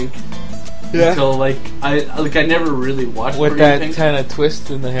Pretty in Pink. Yeah. Until, I never really watched With Pretty in that Pink. kind of twist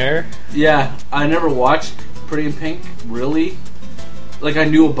in the hair. Yeah, I never watched Pretty in Pink, really. Like, I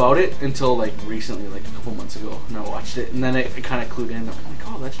knew about it until, like, recently, like, a couple months ago, and I watched it, and then it kind of clued in. I'm like,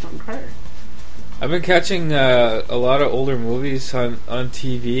 oh, that's John Cryer. I've been catching a lot of older movies on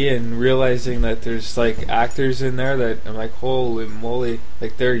TV and realizing that there's, like, actors in there that I'm like, holy moly,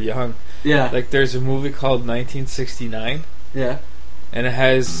 like, they're young. Yeah. Like, there's a movie called 1969, Yeah. and it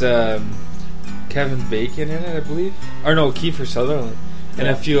has Kevin Bacon in it, I believe. Or no, Kiefer Sutherland. And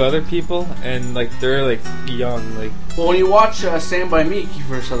Yeah. a few other people, and, like, they're, like, young, like... Well, when you watch Stand By Me,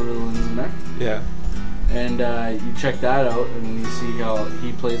 Kiefer Sutherland's in there. Yeah. And you check that out, and you see how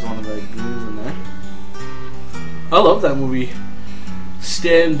he plays one of the goons in there. I love that movie.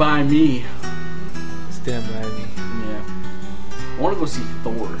 Stand By Me. Stand By Me. Yeah. I want to go see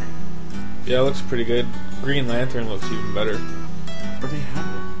Thor. Yeah, it looks pretty good. Green Lantern looks even better. Or they have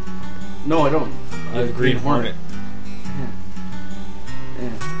it. No, I don't. Green Hornet. Yeah.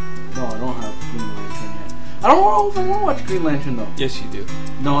 No, I don't have Green Lantern yet. I don't know if I want to watch Green Lantern, though. Yes, you do.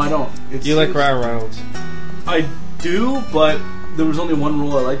 No, I don't. You like Ryan Reynolds. I do, but there was only one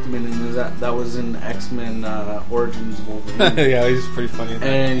role I liked him in, and that was in X-Men Origins Wolverine. Yeah, he's pretty funny in that.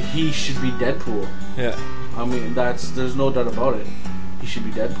 And he should be Deadpool. Yeah. I mean, there's no doubt about it. He should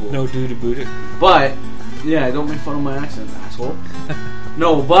be Deadpool. No dude to boot it. But, yeah, don't make fun of my accent, asshole.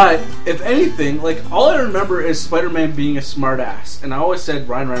 No, but, if anything, like, all I remember is Spider-Man being a smart ass. And I always said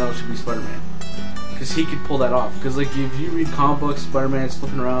Ryan Reynolds should be Spider-Man. Because he could pull that off. Because, like, if you read comic books, Spider-Man's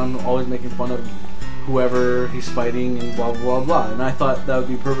flipping around, always making fun of whoever he's fighting and blah, blah, blah, blah. And I thought that would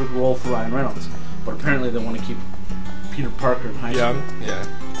be a perfect role for Ryan Reynolds. But apparently they want to keep Peter Parker in high school. Yeah.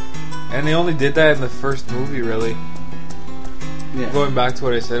 And they only did that in the first movie, really. Yeah. Going back to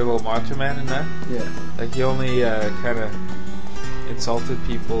what I said about Macho Man and that. Yeah. Like, he only kind of insulted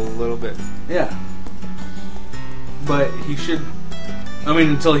people a little bit. Yeah. But he should... I mean,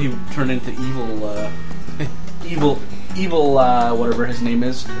 until he turned into evil, whatever his name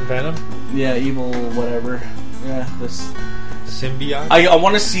is. Venom? Yeah, evil, whatever. Yeah, this... Symbiote? I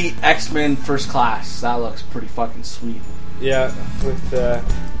want to see X-Men First Class. That looks pretty fucking sweet. Yeah, with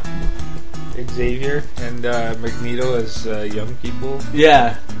Xavier and Magneto as young people.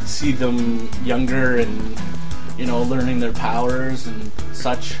 Yeah, see them younger and, you know, learning their powers and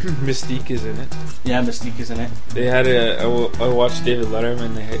such. Mystique is in it. Yeah, Mystique is in it. They had I watched David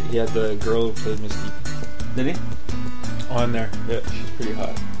Letterman. He had the girl who played Mystique. Did he? On there. Yeah, she's pretty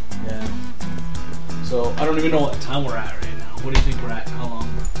hot. Yeah. So, I don't even know what time we're at right now. What do you think we're at? How long?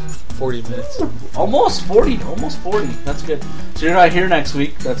 40 minutes. Almost 40. That's good. So you're not here next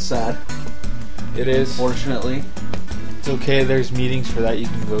week. That's sad. It is. Fortunately. It's okay. There's meetings for that you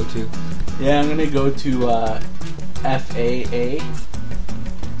can go to. Yeah, I'm going to go to FAA.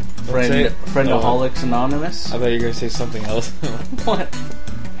 Friendaholics Anonymous. I thought you were going to say something else. What?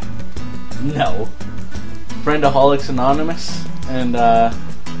 No. Friendaholics Anonymous. And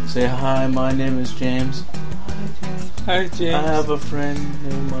say, hi, my name is James. Hi, James. I have a friend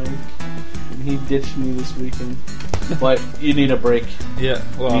named Mike. And he ditched me this weekend. But you need a break. Yeah,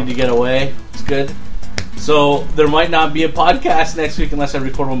 well. You need to get away. It's good. So there might not be a podcast next week unless I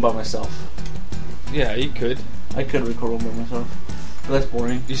record one by myself. Yeah, you could. I could record one by myself. But that's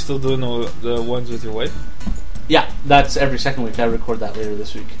boring. You still doing the ones with your wife? Yeah, that's every second week. I record that later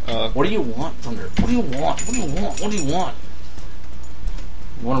this week. Okay. What do you want, Thunder? What do you want? You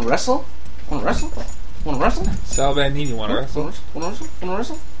want to wrestle? Sal Bandini, want to wrestle? Want to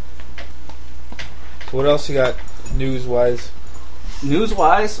wrestle? What else you got news-wise?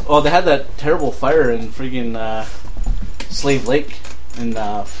 News-wise? Oh, they had that terrible fire in friggin' Slave Lake in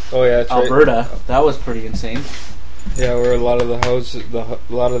Alberta. Right. That was pretty insane. Yeah, where a lot of the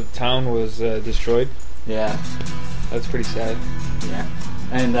town was destroyed. Yeah. That's pretty sad. Yeah,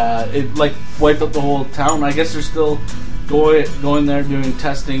 and it like wiped out the whole town. I guess they're still going there doing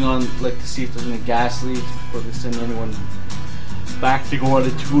testing on like to see if there's any gas leaks before they send anyone back to go on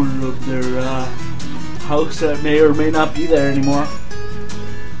a tour of their house that may or may not be there anymore.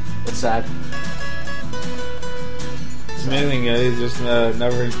 It's sad. It's amazing. You just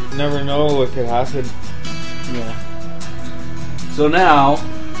never know what could happen. Yeah. So now,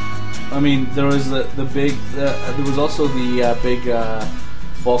 I mean, there was the big. There was also the big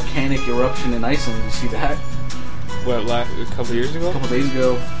volcanic eruption in Iceland. Did you see that? What, a couple years ago? A couple days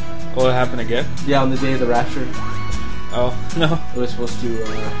ago. Oh, it happened again? Yeah, on the day of the rapture. Oh, no. It was supposed to,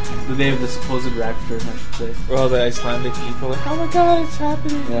 the day of the supposed rapture, I should say. Well, the Icelandic people like, oh my god, it's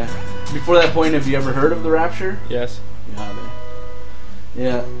happening. Yeah. Before that point, have you ever heard of the rapture? Yes.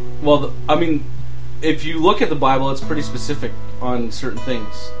 Yeah. Well, I mean, if you look at the Bible, it's pretty specific on certain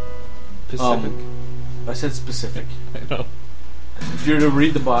things. Specific. I said specific. I know. If you're to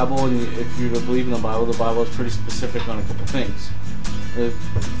read the Bible and if you're to believe in the Bible is pretty specific on a couple things.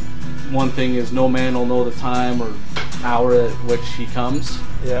 One thing is no man will know the time or hour at which he comes.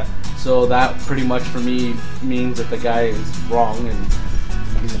 Yeah. So that pretty much for me means that the guy is wrong and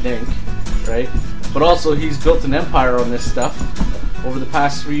he's a dink, right? But also he's built an empire on this stuff. Over the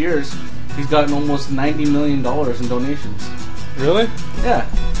past 3 years, he's gotten almost $90 million in donations. Really? Yeah.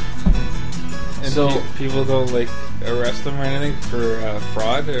 And So people don't like arrest him or anything for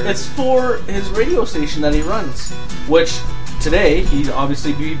fraud? Or? it's for his radio station that he runs, which today he'd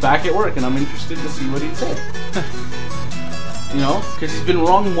obviously be back at work, and I'm interested to see what he'd say. You know, because he's been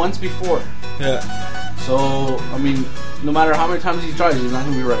wrong once before. Yeah. So I mean, no matter how many times he tries, he's not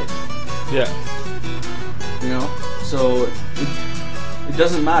gonna be right. Yeah. You know, so it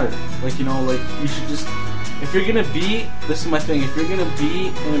doesn't matter. Like, you know, like you should just, if you're gonna be, this is my thing, if you're gonna be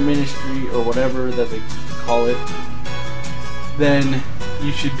in a ministry or whatever that they call it, then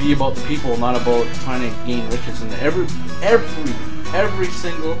you should be about the people, not about trying to gain riches. And every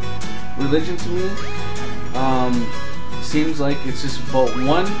single religion to me seems like it's just about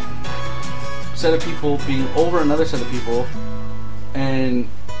one set of people being over another set of people and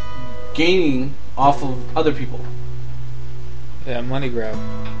gaining off of other people. Yeah, money grab.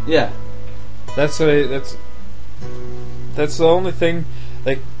 Yeah. That's the only thing.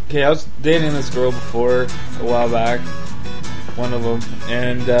 Like, okay, I was dating this girl before a while back, one of them,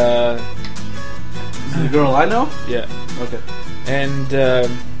 and The girl I know? yeah, Okay. and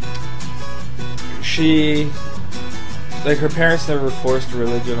she, like, her parents never forced a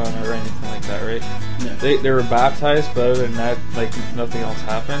religion on her or anything like that, right? Yeah. They were baptized, but other than that, like, nothing else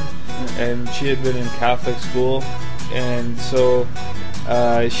happened. Yeah. And she had been in Catholic school, and so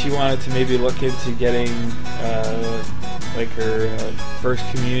she wanted to maybe look into getting like her first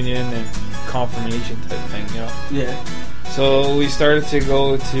communion and confirmation type thing, you know. Yeah. So we started to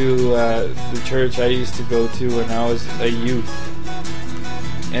go to the church I used to go to when I was a youth,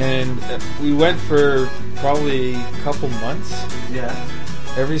 and we went for probably a couple months. Yeah.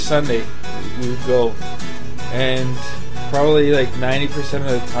 Every Sunday we would go, and probably like 90%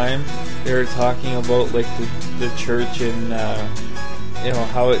 of the time they were talking about like the church and you know,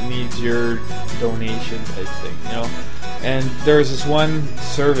 how it needs your donation type thing, you know. And there was this one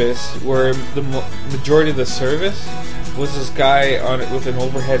service where the majority of the service was this guy on it with an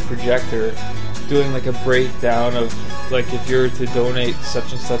overhead projector doing like a breakdown of like if you were to donate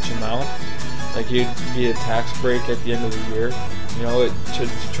such and such amount, like you'd be a tax break at the end of the year, you know, to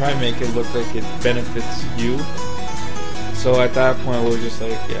try and make it look like it benefits you. So at that point we were just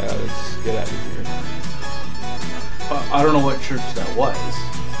like, yeah, let's get out of here. I don't know what church that was.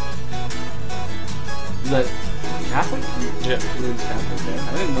 Is that Catholic? Yeah. It is Catholic. Yeah.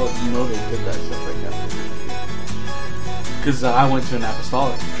 I didn't know they did that stuff like Catholic. Because I went to an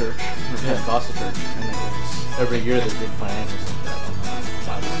apostolic church, or Pentecostal church, and it was every year they did financials like that.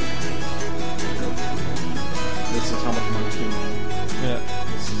 This is how much money came in. Yeah.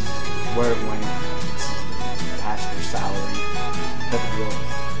 This is where it went. This is the pastor's salary. Type of deal.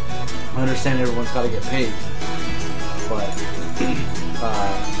 I understand everyone's got to get paid, but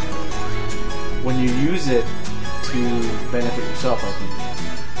when you use it to benefit yourself, I think,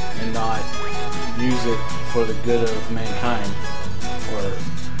 and not use it for the good of mankind, or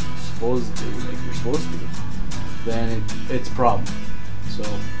supposedly like you're supposed to, then it's a problem. So,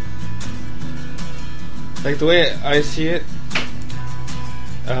 like the way I see it,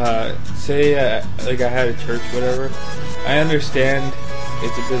 say like I had a church, whatever. I understand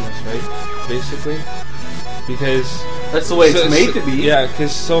it's a business, right? Basically, because that's the way it's made to be. Yeah,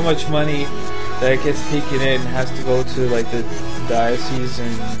 because so much money that gets taken in has to go to like the diocese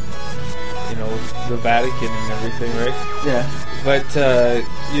and the Vatican and everything, right? Yeah. But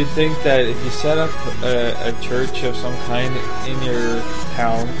you'd think that if you set up a church of some kind in your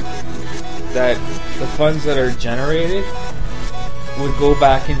town, that the funds that are generated would go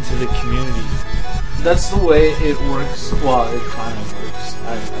back into the community. That's the way it works. Well, it kind of works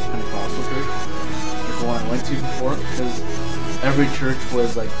at Pentecostal church, like the one I went to before, because every church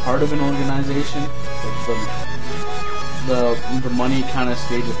was like part of an organization. The money kind of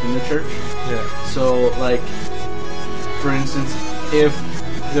stayed within the church. Yeah. So, like, for instance, if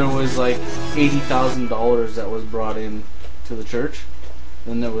there was like $80,000 that was brought in to the church,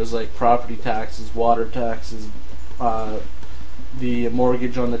 then there was like property taxes, water taxes, the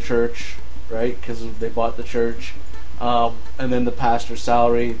mortgage on the church, right? Because they bought the church, and then the pastor's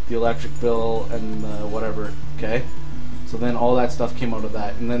salary, the electric bill, and whatever. Okay, so then all that stuff came out of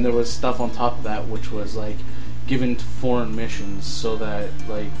that, and then there was stuff on top of that, which was like given to foreign missions, so that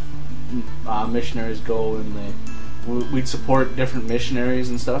like missionaries go and we'd support different missionaries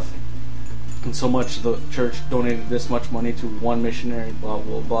and stuff. And so much the church donated this much money to one missionary, blah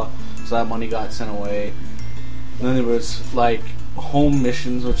blah blah. So that money got sent away. And then there was like home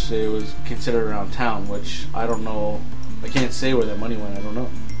missions, which they was considered around town, which I don't know. I can't say where that money went. I don't know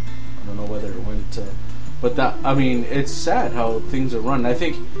whether it went to. But that, I mean, it's sad how things are run. I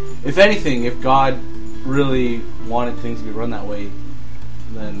think, if anything, if God really wanted things to be run that way,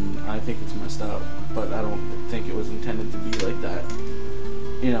 then I think it's messed up. But I don't think it was intended to be like that.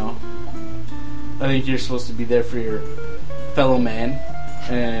 I think you're supposed to be there for your fellow man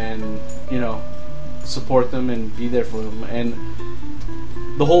and, support them and be there for them. And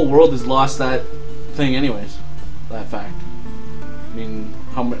the whole world has lost that thing anyways, that fact. I mean,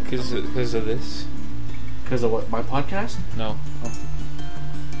 how much? Because of this? Because of what? My podcast? No. Oh.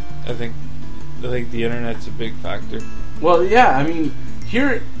 I think the internet's a big factor. Well, yeah, I mean,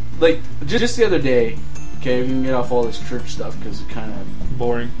 here, like, just the other day, okay, we can get off all this church stuff because it's kind of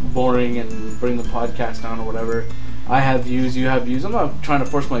boring and bring the podcast down or whatever. I have views, you have views. I'm not trying to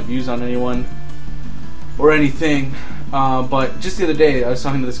force my views on anyone or anything, but just the other day I was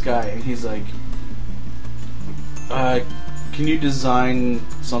talking to this guy and he's like, can you design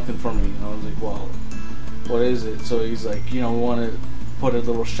something for me? And I was like, well, what is it? So he's like, we want to put a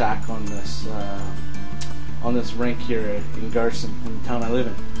little shack on this rink here in Garson, in the town I live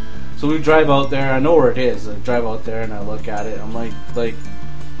in. So we drive out there. I know where it is. I drive out there and I look at it. I'm like,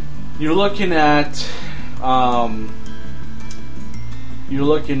 you're looking at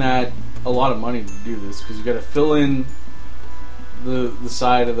a lot of money to do this because you got to fill in the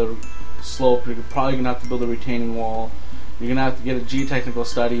side of the slope. You're probably gonna have to build a retaining wall. You're gonna have to get a geotechnical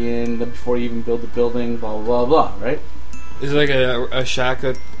study in before you even build the building. Blah blah blah. Right? Is it like a shack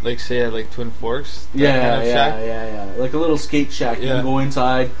that, like, say at like Twin Forks? Yeah. Like a little skate shack. You can go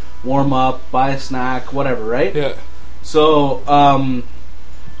inside, warm up, buy a snack, whatever, right? Yeah. So,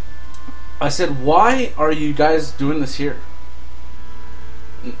 I said, why are you guys doing this here?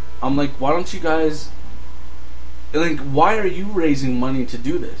 I'm like, why don't you guys... Like, why are you raising money to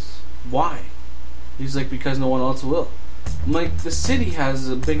do this? Why? He's like, because no one else will. I'm like, the city has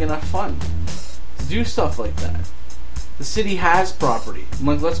a big enough fund to do stuff like that. The city has property. I'm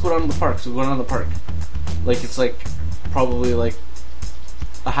like, let's go down to the park. So we go down to the park. Like, it's like probably like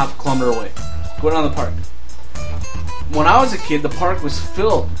a half kilometer away. Go down to the park. When I was a kid, the park was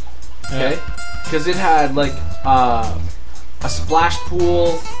filled. Okay? Because it had like a splash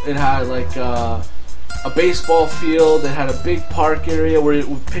pool. It had like a baseball field. It had a big park area where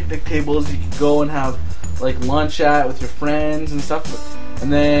with picnic tables you could go and have like lunch at with your friends and stuff.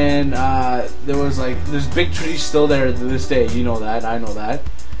 And then there's big trees still there to this day. You know that, I know that.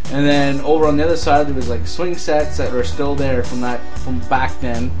 And then over on the other side there was like swing sets that are still there from back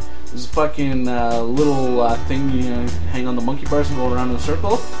then. There's a fucking little thing you hang on the monkey bars and go around in a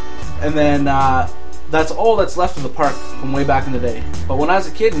circle. And then that's all that's left of the park from way back in the day. But when I was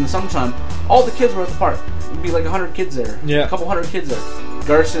a kid in the summertime, all the kids were at the park. It'd be like 100 kids there. Yeah. A couple hundred kids there.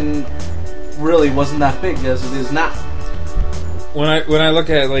 Garson really wasn't that big as it is now. When I look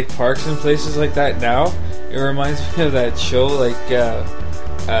at like parks and places like that now, it reminds me of that show like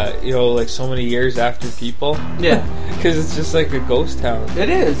like So Many Years After People. Yeah. Because it's just like a ghost town. It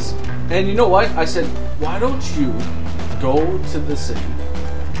is. And you know what? I said, why don't you go to the city?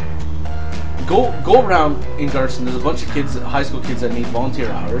 Go around in Garson. There's a bunch of kids, high school kids that need volunteer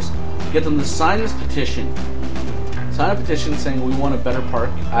hours. Get them to sign this petition. Sign a petition saying we want a better park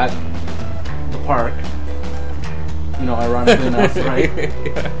at the park. Ironically enough, right?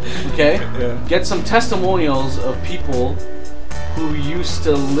 Okay? Yeah. Get some testimonials of people who used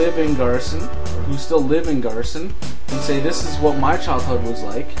to live in Garson, who still live in Garson and say, this is what my childhood was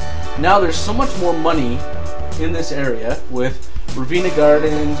like. Now there's so much more money in this area with Ravenna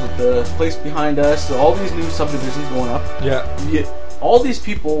Gardens, with the place behind us, all these new subdivisions going up. Yeah. All these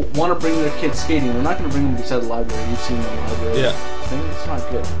people want to bring their kids skating. They're not going to bring them beside the library. You've seen the library thing. It's not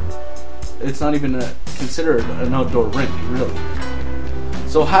good. It's not even considered an outdoor rink, really.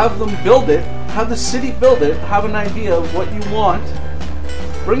 So have them build it. Have the city build it. Have an idea of what you want.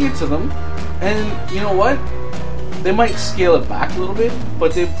 Bring it to them. And you know what? They might scale it back a little bit,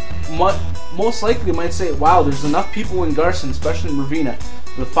 but they most likely might say, wow, there's enough people in Garson, especially in Ravenna,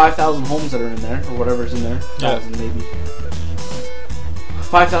 the 5,000 homes that are in there, or whatever's in there, 1,000 maybe.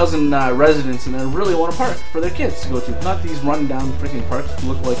 5,000 residents in there really want a park for their kids to go to. Not these run-down freaking parks that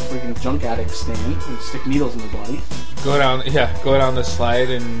look like freaking junk addicts staying and stick needles in their body. Go down the slide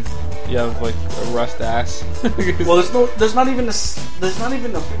and you have like a rust ass. Well, there's not even a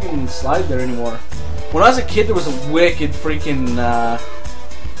freaking slide there anymore. When I was a kid, there was a wicked freaking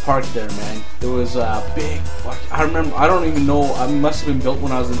park there, man. There was a big. I remember. I don't even know. I must have been built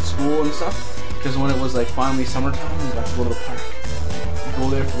when I was in school and stuff. Because when it was like finally summertime, we got to go to the park. Go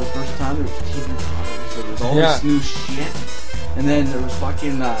there for the first time. There was TV cars. There was all this new shit. And then there was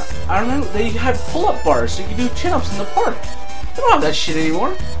fucking. I remember they had pull-up bars so you could do chin-ups in the park. They don't have that shit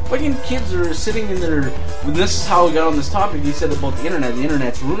anymore. Fucking kids are sitting in their. This is how we got on this topic. You said about the internet. The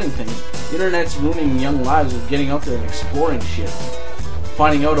internet's ruining things. The internet's ruining young lives with getting out there and exploring shit.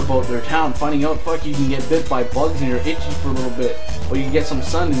 Finding out about their town. Finding out, fuck, you can get bit by bugs and you're itchy for a little bit. Or you get some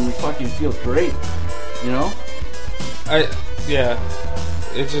sun and you fucking feel great. You know? I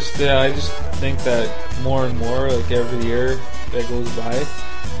just think that more and more, like every year that goes by,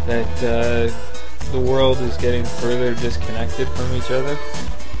 that the world is getting further disconnected from each other.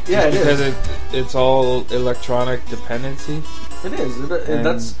 Yeah, it because is. It's all electronic dependency. It is.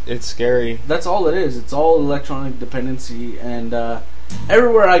 It's scary. That's all it is. It's all electronic dependency, and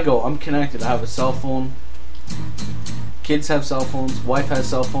everywhere I go, I'm connected. I have a cell phone. Kids have cell phones. Wife has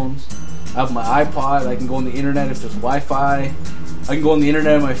cell phones. I have my iPod. I can go on the internet if there's Wi-Fi. I can go on the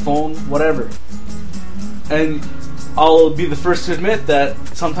internet on my phone, whatever. And I'll be the first to admit that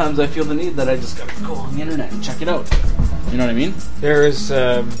sometimes I feel the need that I just gotta go on the internet and check it out. You know what I mean? There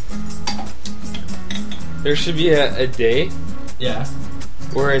should be a day. Yeah.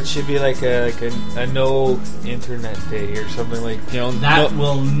 Where it should be like a no internet day or something, like, you know, that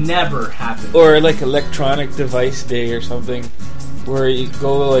will never happen. Or like electronic device day or something, where you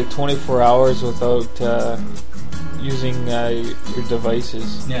go like 24 hours without using your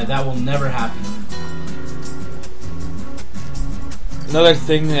devices. Yeah, that will never happen. Another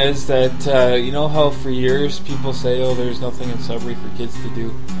thing is that you know how for years people say, oh, there's nothing in Sudbury for kids to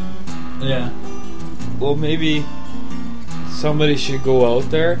do. Yeah. Well, maybe somebody should go out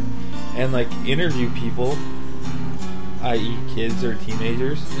there and like interview people, i.e. kids or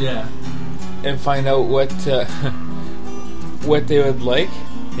teenagers. Yeah. And find out what they would like.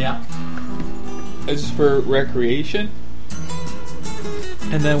 Yeah. As for recreation.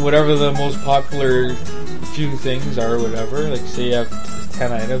 And then whatever the most popular few things are, whatever, like say you have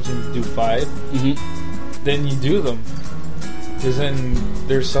 10 items and you do 5, then you do them. Because then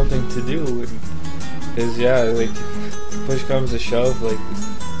there's something to do. Because, yeah, like, push comes to shove, like,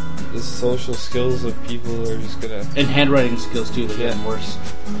 the social skills of people are just gonna... And handwriting skills, too, they're getting worse.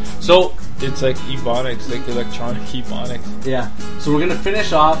 So... It's like ebonics, like electronic ebonics. Yeah. So we're gonna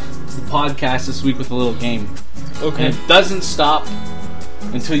finish off the podcast this week with a little game. Okay. And it doesn't stop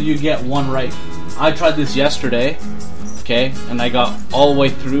until you get one right. I tried this yesterday, okay, and I got all the way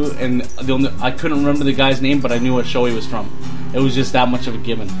through, and I couldn't remember the guy's name, but I knew what show he was from. It was just that much of a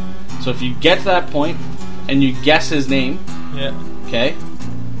given. So if you get to that point and you guess his name, okay,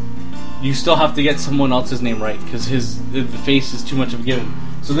 you still have to get someone else's name right because the face is too much of a given.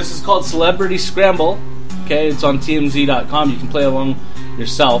 So this is called Celebrity Scramble. Okay, it's on TMZ.com. You can play along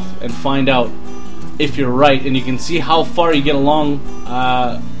yourself and find out if you're right, and you can see how far you get along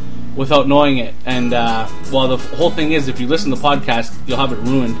without knowing it. And well, the whole thing is, if you listen to the podcast, you'll have it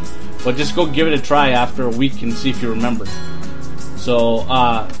ruined. But just go give it a try after a week and see if you remember. So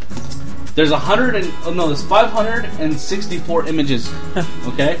there's 564 images.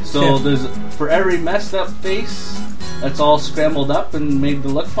 Okay, so there's for every messed up face that's all scrambled up and made to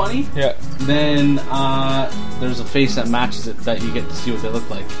look funny. Yeah. Then there's a face that matches it that you get to see what they look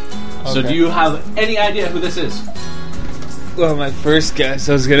like. Okay. So do you have any idea who this is? Well, my first guess,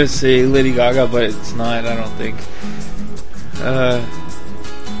 I was going to say Lady Gaga, but it's not, I don't think. I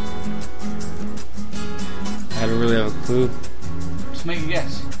don't really have a clue. Just make a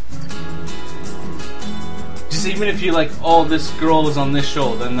guess. Just even if you like, oh, this girl was on this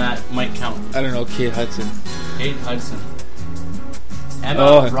show, then that might count. I don't know, Kate Hudson. Kate Hudson. Emma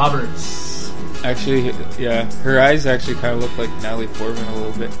Oh. Roberts. Actually, yeah, her eyes actually kind of look like Natalie Portman a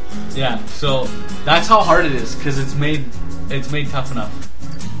little bit. Yeah, so that's how hard it is because it's made tough enough.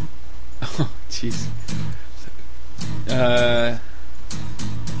 Oh, jeez. I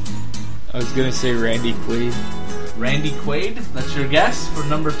was gonna say Randy Quaid. Randy Quaid, that's your guess for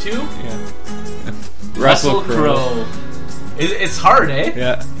number 2? Yeah. Russell Crowe. It's hard, eh?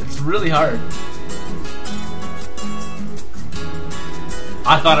 Yeah. It's really hard.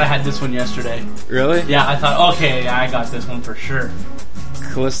 I thought I had this one yesterday. Really? Yeah, I thought, okay, yeah, I got this one for sure.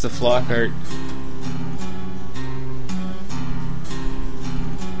 Callista Flockhart.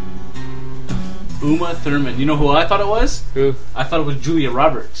 Uma Thurman. You know who I thought it was? Who? I thought it was Julia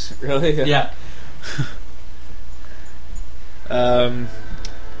Roberts. Really? Yeah.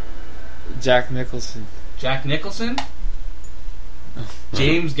 Jack Nicholson. Jack Nicholson?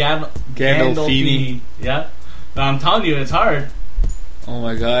 James Gandolfini. Yeah. But I'm telling you, it's hard. Oh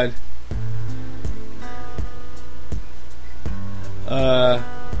my god.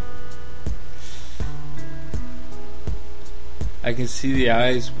 I can see the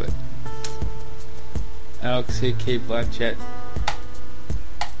eyes, but I'll say Kate Blanchett.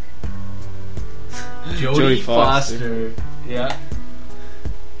 Jodie Foster. Yeah.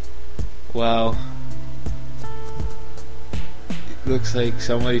 Wow. Looks like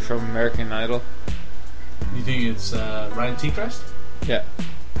somebody from American Idol. You think it's Ryan Seacrest? Yeah.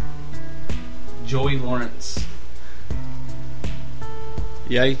 Joey Lawrence.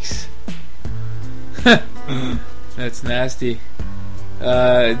 Yikes. That's nasty.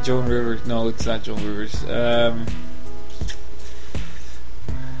 Joan Rivers. No, it's not Joan Rivers. I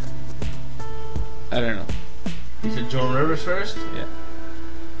don't know. You said Joan Rivers first? Yeah.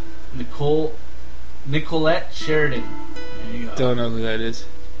 Nicolette Sheridan. There you go. Don't know who that is.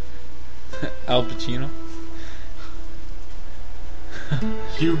 Al Pacino.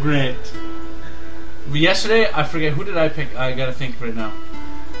 Hugh Grant. But yesterday, I forget, who did I pick? I gotta think right now.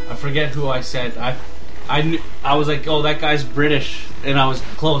 I forget who I said. I knew, I was like, oh, that guy's British, and I was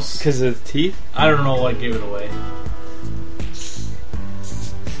close. Because of the teeth? I don't know what gave it away.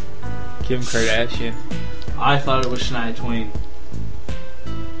 Kim Kardashian. I thought it was Shania Twain.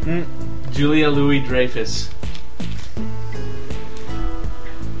 Julia Louis-Dreyfus.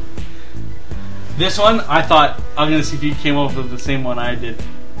 This one, I thought, I'm gonna see if you came up with the same one I did.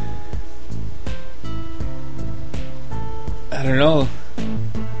 I don't know.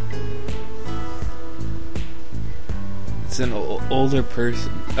 It's an older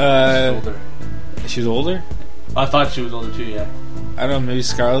person. She's older. She's older? I thought she was older too, yeah. I don't know, maybe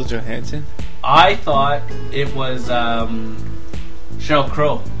Scarlett Johansson? I thought it was Sheryl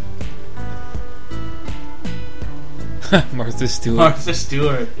Crow. Martha Stewart. Martha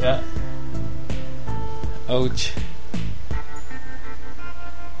Stewart, yeah. Ouch.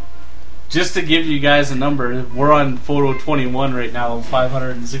 Just to give you guys a number, we're on photo 21 right now,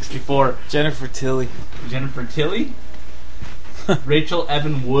 564. Jennifer Tilly. Jennifer Tilly? Rachel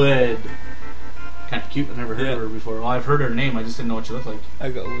Evan Wood. Kind of cute, I've never heard of her before. Well, I've heard her name, I just didn't know what she looked like. I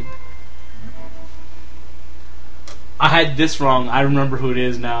got Wood. I had this wrong, I remember who it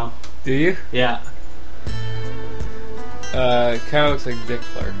is now. Do you? Yeah. Kind of looks like Dick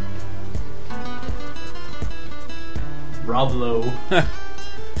Clark. Rob Lowe.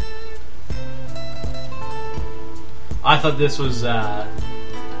 I thought this was,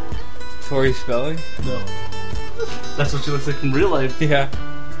 Tori Spelling? no. That's what she looks like in real life. Yeah.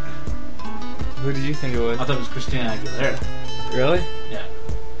 Who did you think it was? I thought it was Christina Aguilera. Really? Yeah.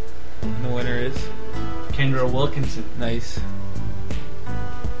 And the winner is? Kendra Wilkinson. Nice.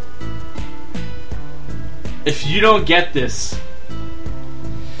 If you don't get this...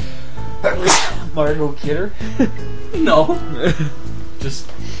 Margot Kidder? No. Just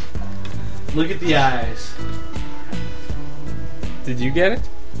look at the eyes. Did you get it?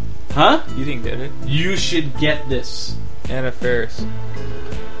 Huh? You didn't get it. You should get this. Anna Faris.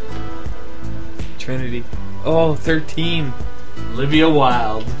 Trinity. Oh, 13. Olivia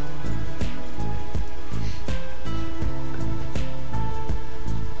Wilde.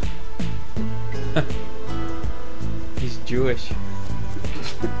 He's Jewish.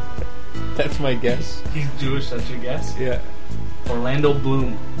 That's my guess. He's Jewish, that's your guess? Yeah. Orlando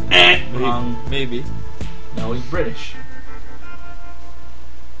Bloom. Maybe. No, he's British.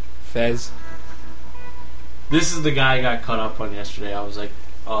 Fez. This is the guy I got caught up on yesterday. I was like,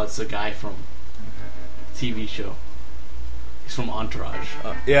 oh, it's the guy from TV show. He's from Entourage.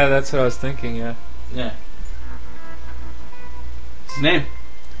 Yeah, that's what I was thinking, yeah. Yeah. What's his name?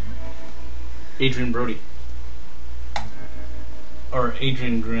 Adrian Brody. Or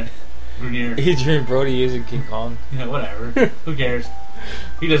Adrian Grenier. Adrian Brody using King Kong. Yeah, whatever. Who cares?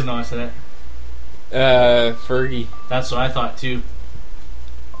 He doesn't know I said it. Fergie. That's what I thought too.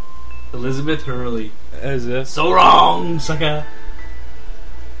 Elizabeth Hurley. As if. So wrong, sucker.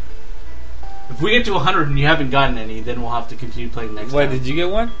 If we get to 100 and you haven't gotten any, then we'll have to continue playing next What, time. did you get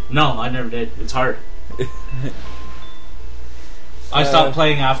one? No, I never did. It's hard. I stopped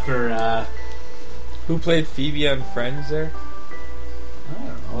playing after... Who played Phoebe on Friends there? I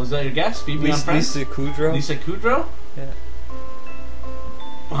don't know. Was that your guess? Phoebe on Friends? Lisa Kudrow? Lisa Kudrow? Yeah.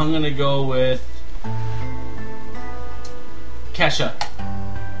 I'm gonna go with... Kesha.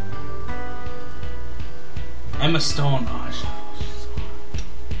 Emma Stone. Oh, she's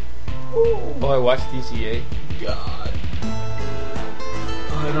Oh, I watched DCA. God.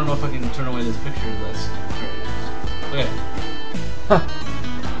 Oh, I don't know if I can turn away this picture of this. Okay.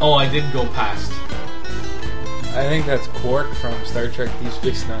 Oh, I did go past. I think that's Quark from Star Trek Deep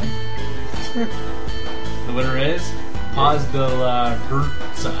Space Nine. The winner is Paz de la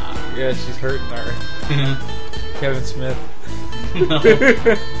Herza. Yeah, she's hurting her. Kevin Smith. No.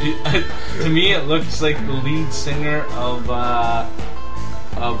 To me, it looks like the lead singer of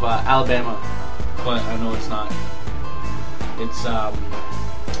Alabama, but I know it's not. It's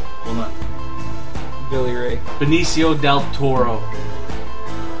hold on, Billy Ray. Benicio del Toro.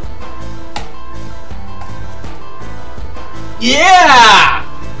 Yeah!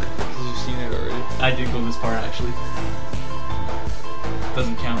 Because you've seen it already. I did go this far actually.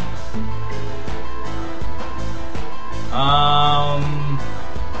 Doesn't count.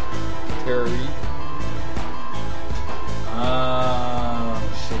 Tara Reid.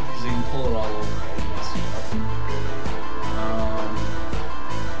 Shit, because they can pull it all over. Right? Mess it up.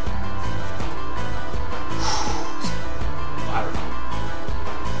 I don't know.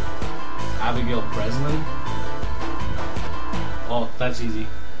 Abigail Breslin. Oh, that's easy.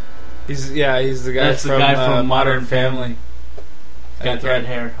 He's the guy That's from, the guy from Modern Family. Got red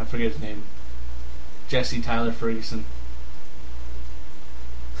hair. I forget his name. Jesse Tyler Ferguson.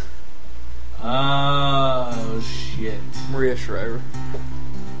 Oh shit. Maria Shriver.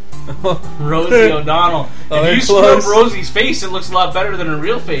 Rosie O'Donnell. Oh, If you close. scrub Rosie's face, it looks a lot better than her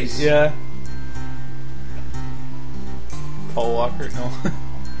real face. Yeah. Paul Walker? No.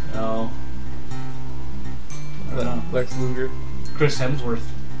 No. I don't know. Lex Luger. Chris Hemsworth.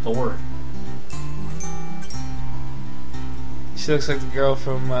 Thor. She looks like the girl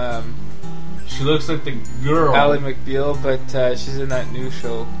from She looks like the girl. Ally McBeal, but she's in that new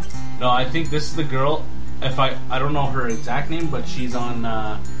show. No, I think this is the girl. If I don't know her exact name, but she's on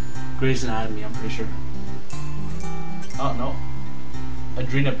Grey's Anatomy. I'm pretty sure. Oh no,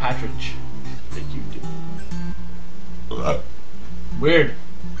 Adrena Patridge. Thank you, dude. Weird.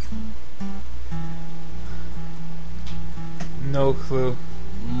 No clue.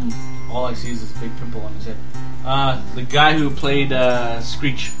 All I see is this big pimple on his head. The guy who played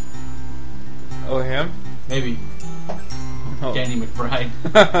Screech. Oh, him? Maybe. Oh. Danny McBride.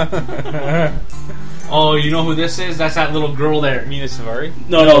 Oh, you know who this is? That's that little girl there. Mina Savari?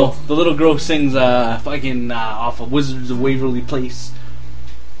 No. The little girl sings fucking off of Wizards of Waverly Place.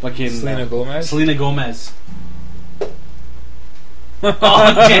 Fucking Selena Gomez? Selena Gomez.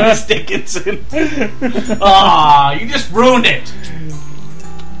 Oh, Janice Dickinson. Ah, you just ruined it.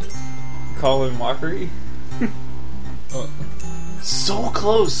 Colin Mockery? Oh. So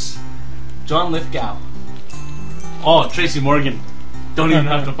close. John Lithgow. Oh, Tracy Morgan. Don't even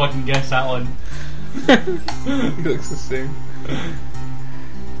have to fucking guess that one. He looks the same.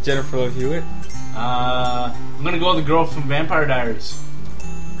 Jennifer Love Hewitt? I'm gonna go with the girl from Vampire Diaries.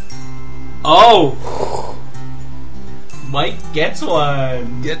 Oh! Mike gets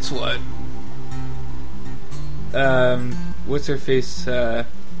one. Gets what? What's her face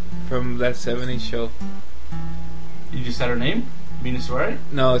from that 70s show? You just said her name? Mina Suvari?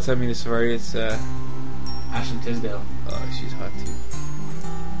 No, it's not Mina Savari, it's Ashley Tisdale. oh, she's hot too.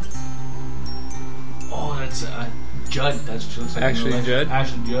 Oh, that's Judd. That's what she looks like. Ashley in real life. Judd?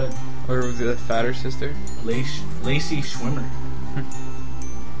 Ashley Judd. Or was it the fatter sister? Lacey Schwimmer.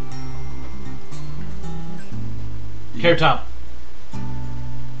 Carrot Top.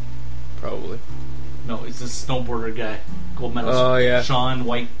 Probably. No, it's this snowboarder guy. Gold medalist. Oh, yeah. Sean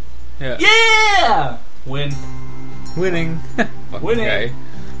White. Yeah. Yeah! Win. Winning. Fucking Winning.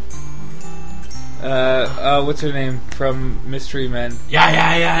 guy. What's her name from Mystery Men?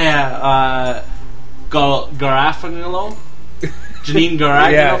 Yeah. Garofalo? Janine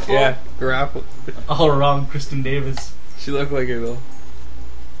Garofalo? Yeah. Garofalo. All wrong. Kristen Davis. She looked like her though.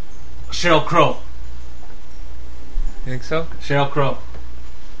 Sheryl Crow. You think so? Sheryl Crow.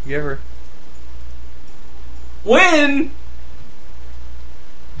 Give her. Win!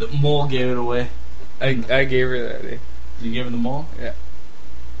 The mole gave it away. I gave her that day. You gave her the mole? Yeah.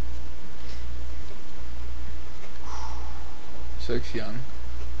 She looks young.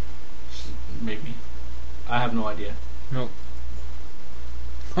 Maybe. I have no idea. Nope.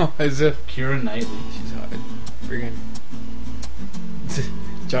 Oh, as if Keira Knightley. she's hot. Friggin'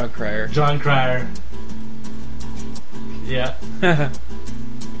 John Cryer. John Cryer. Yeah.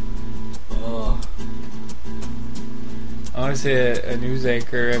 Oh. I want to say a news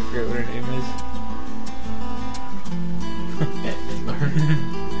anchor. I forget what her name is.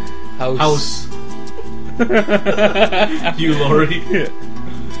 House. Hugh Laurie.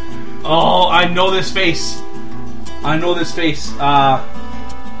 Oh, I know this face.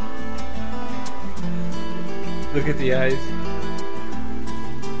 Look at the eyes.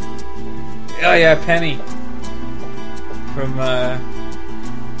 Oh yeah, Penny. From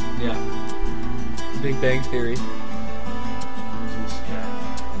Yeah. Big Bang Theory.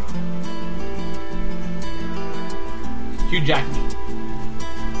 Hugh Jackman.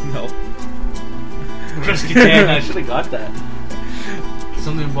 No. Chris Kattan. I should have got that.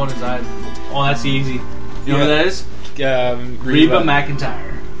 Something about his eyes. Oh, that's easy. You know who that is? Reba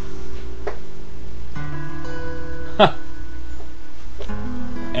McEntire.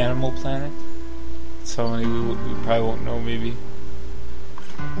 Animal Planet. Somebody we probably won't know, maybe.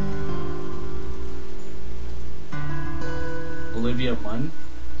 Olivia Munn.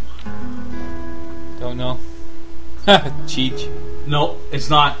 Don't know. Cheech. No, it's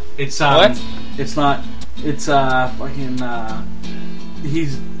not. It's What? It's not. It's fucking.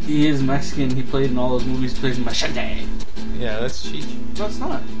 He is Mexican. He played in all those movies. Plays in Machete. Yeah, that's Cheech. No, it's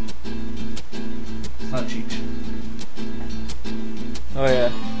not. It's not Cheech. Oh yeah.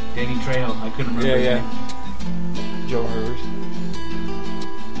 Danny Trejo. I couldn't remember. Yeah, his yeah. Joe Rivers.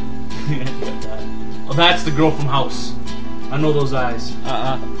 name. Got that. Oh, that's the girl from House. I know those eyes.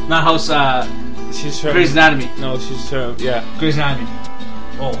 Not House. She's from Grey's Anatomy. No, she's from Grey's Anatomy.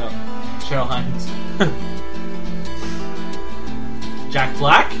 Oh, No. Cheryl Hines. Jack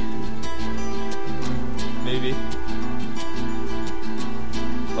Black. Maybe.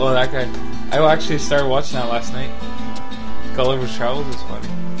 Oh, that guy. I actually started watching that last night. Gulliver's Travels is funny.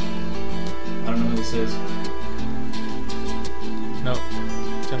 I don't know who this is. No,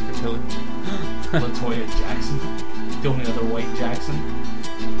 Jennifer Tilly. Latoya Jackson. The only other white Jackson.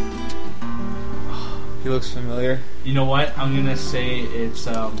 He looks familiar. You know what? I'm gonna say it's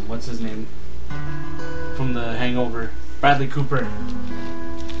what's his name from The Hangover? Bradley Cooper.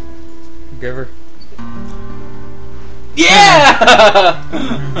 Giver. Yeah!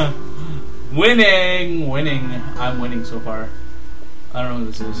 winning. I'm winning so far. I don't know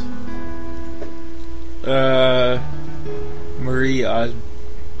who this is. Marie Osmond.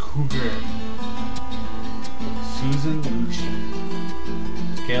 Cougar. Susan Lucci.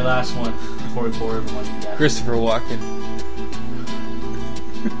 Okay, last one before we pour everyone to death. Christopher Walken.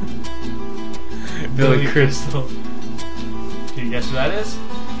 Billy Crystal. Can you guess who that is?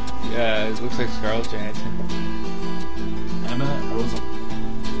 Yeah, it looks like Scarlett Johansson. Emma Rossum.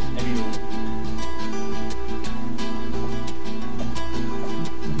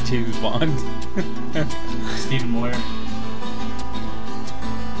 James Bond. Stephen Moyer.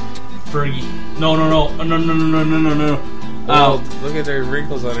 Fergie. No. Oh, look at their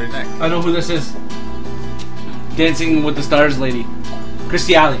wrinkles on her neck. I know who this is. Dancing with the Stars lady.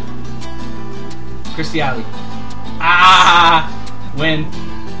 Kirstie Alley. Ah! Win.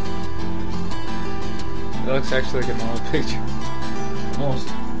 That looks actually like a normal picture. Almost.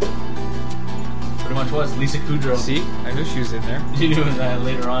 Pretty much was. Lisa Kudrow. See? I knew she was in there. You knew that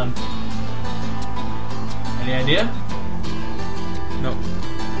later on. Any idea? No.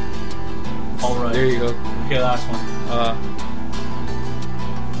 Alright. There you go. Okay, last one.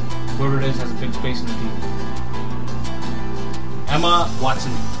 Whoever it is has a big space in the teeth. Emma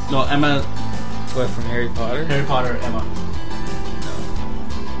Watson. No, Emma. What, from Harry Potter? Harry Potter, Emma. No.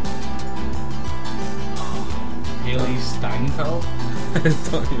 Haley Steinfeld? I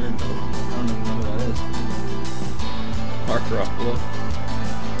don't even know. I don't even know who that is. Mark Ruffalo.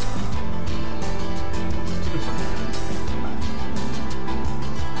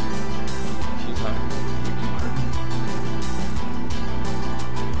 She's hot.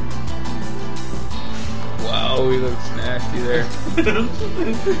 Wow, he looks nasty there.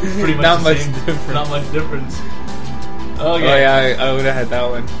 Pretty much Not the much same. difference. Not much difference. Okay. Oh yeah, I would have had that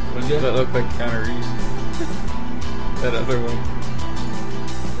one. Would you? That looked like Keanu Reeves. That other one.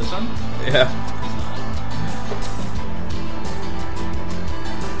 This one? Yeah.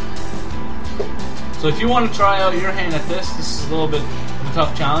 So if you want to try out your hand at this is a little bit of a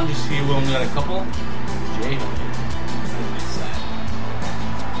tough challenge. You see we only got a couple. Jay,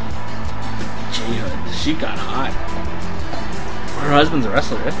 She got hot. Her husband's a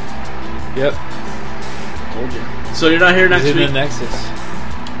wrestler, right? Yep. Told you. So you're not here next He's in week. the Nexus.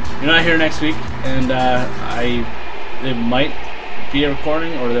 You're not here next week, and it might be a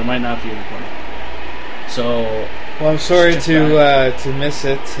recording, or there might not be a recording. So, Well, I'm sorry Check to miss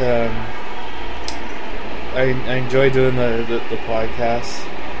it. I enjoy doing the podcast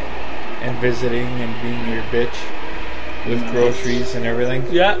and visiting and being your bitch with groceries and everything.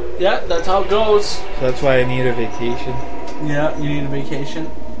 yeah, that's how it goes. So that's why I need a vacation. Yeah, you need a vacation.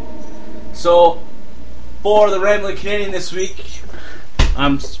 So, for the Rambling Canadian this week,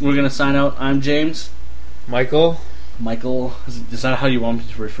 we're gonna sign out. I'm James. Michael? Is that how you want me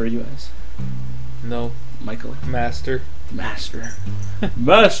to refer you as? No. Michael? Master. Master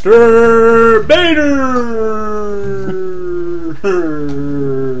Bader!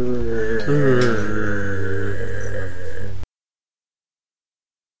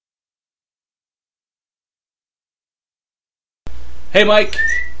 Hey Mike,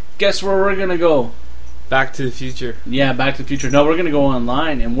 guess where we're gonna go? Back to the Future. Yeah, Back to the Future. No, we're gonna go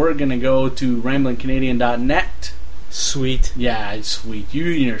online and we're gonna go to ramblingcanadian.net. Sweet. Yeah, it's sweet.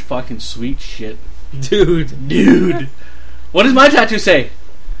 You and your fucking sweet shit. Dude. What does my tattoo say?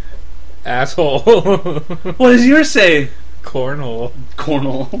 Asshole. What does yours say? Cornhole.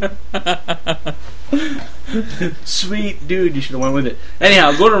 Cornhole. Sweet dude, you should have went with it.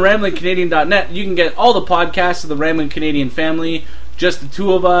 Anyhow, go to ramblingcanadian.net. You can get all the podcasts of the Rambling Canadian family. Just the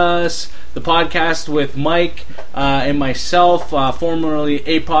two of us. The podcast with Mike and myself, formerly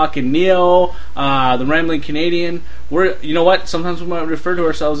APOC and Neo. The Rambling Canadian. You know what? Sometimes we might refer to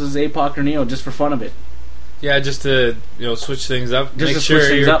ourselves as APOC or Neo just for fun of it. Yeah, just to switch things up. Just Make to sure switch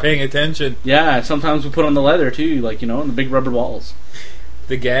things you're up. paying attention. Yeah, sometimes we put on the leather too, like, and the big rubber balls.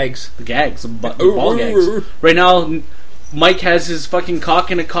 The gags. The gags, the ball gags. Right now, Mike has his fucking cock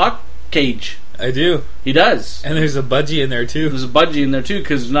in a cock cage. I do. He does. And there's a budgie in there too. There's a budgie in there too,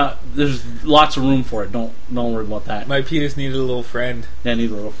 because there's lots of room for it. Don't worry about that. My penis needed a little friend. Yeah, need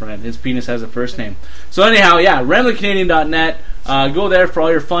a little friend. His penis has a first name. So anyhow, yeah, ramblingcanadian.net. Go there for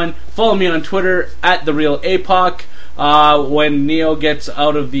all your fun. Follow me on Twitter @TheRealAPOC. When Neo gets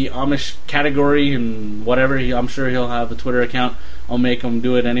out of the Amish category and whatever, I'm sure he'll have a Twitter account. I'll make him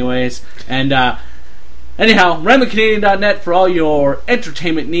do it anyways. And anyhow, ramblingcanadian.net for all your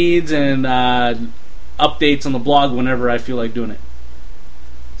entertainment needs and updates on the blog whenever I feel like doing it.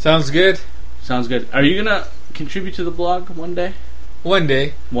 Sounds good. Sounds good. Are you gonna contribute to the blog one day? One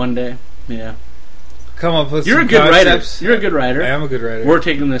day. One day, yeah. Come up with You're some a good writer. concepts. You're a good writer. I am a good writer. We're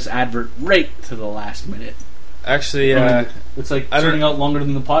taking this advert right to the last minute. Actually, It's like I don't- turning out longer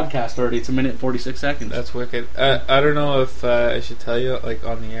than the podcast already. It's 1:46. that's wicked. I don't know if I should tell you, like,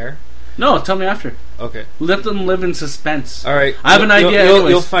 on the air. No, tell me after. Okay. Let them live in suspense. All right. I have an idea.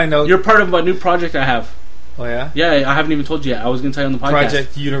 You'll find out. You're part of a new project I have. Oh, yeah? Yeah, I haven't even told you yet. I was going to tell you on the podcast.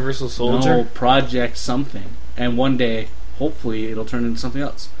 Project Universal Soldier? No, Project something. And one day, hopefully, it'll turn into something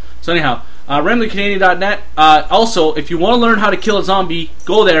else. So anyhow, ramblingcanadian.net. Also, if you want to learn how to kill a zombie,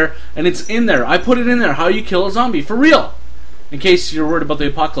 go there, and it's in there. I put it in there, how you kill a zombie, for real. In case you're worried about the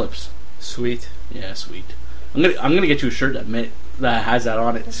apocalypse. Sweet. Yeah, sweet. I'm gonna get you a shirt that has that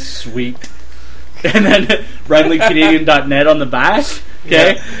on it. Sweet. And then ramblingcanadian.net on the back.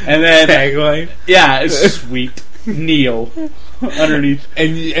 Okay? Yeah. And then Tagline. yeah, it's sweet. Neo underneath.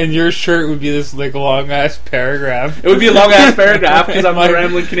 And your shirt would be this, like, long-ass paragraph. It would be a long ass paragraph because I'm a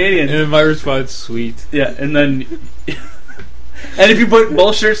rambling Canadian. And then my response, sweet. Yeah, and then and if you put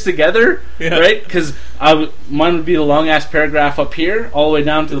both shirts together, Yeah. right? Because mine would be the long ass paragraph up here, all the way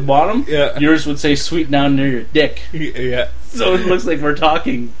down to the bottom. Yeah. Yours would say "sweet" down near your dick, Yeah. so it looks like we're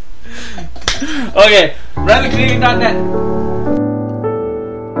talking. Okay, ramblingcanadian.net.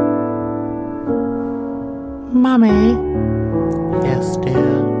 Mummy? Yes,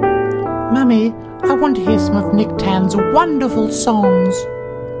 dear. Mummy, I want to hear some of Nick Tan's wonderful songs.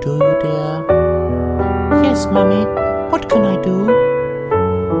 Do you, dear? Yes, Mummy. What can I do?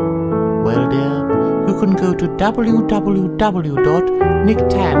 Well, dear, you can go to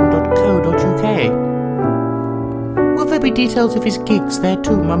www.nicktan.co.uk. Will there be details of his gigs there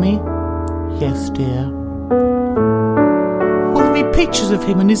too, Mummy? Yes, dear. Will there be pictures of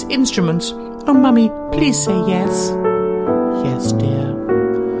him and his instruments? Oh, Mummy, please say yes. Yes, dear.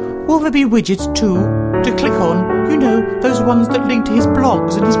 Will there be widgets too, to click on? You know, those ones that link to his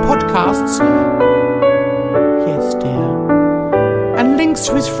blogs and his podcasts? Yes, dear. And links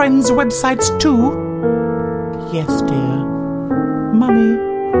to his friends' websites too? Yes, dear. Mummy?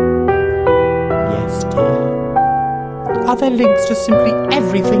 Yes, dear. Are there links to simply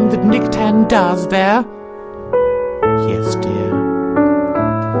everything that Nick Tan does there? Yes, dear.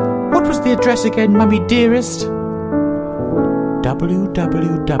 What was the the address again, Mummy dearest?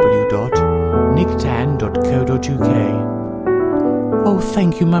 www.nicktan.co.uk. Oh,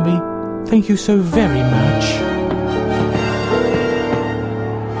 thank you, Mummy. Thank you so very much.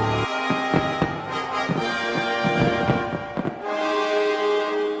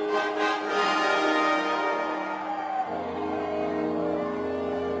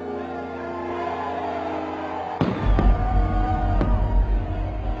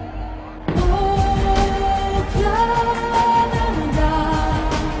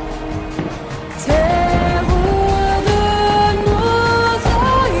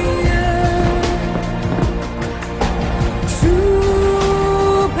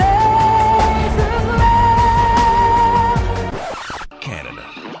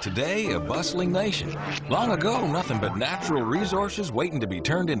 Today, a bustling nation. Long ago, nothing but natural resources waiting to be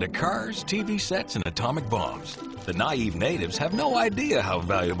turned into cars, TV sets, and atomic bombs. The naive natives have no idea how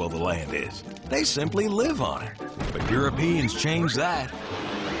valuable the land is. They simply live on it. But Europeans changed that.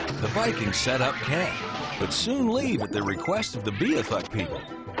 The Vikings set up camp, but soon leave at the request of the Beothuk people.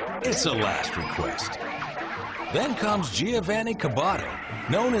 It's a last request. Then comes Giovanni Caboto,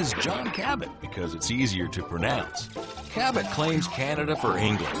 known as John Cabot because it's easier to pronounce. Cabot claims Canada for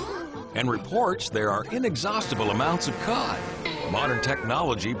England and reports there are inexhaustible amounts of cod. Modern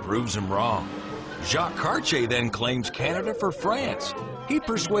technology proves him wrong. Jacques Cartier then claims Canada for France. He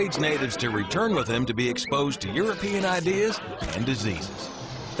persuades natives to return with him to be exposed to European ideas and diseases.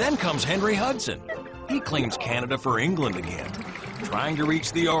 Then comes Henry Hudson. He claims Canada for England again. Trying to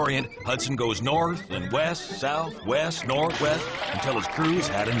reach the Orient, Hudson goes north, then west, south, west, northwest, until his crew's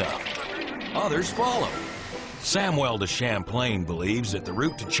had enough. Others follow. Samuel de Champlain believes that the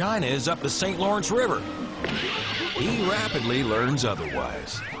route to China is up the St. Lawrence River. He rapidly learns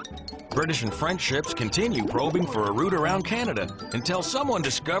otherwise. British and French ships continue probing for a route around Canada until someone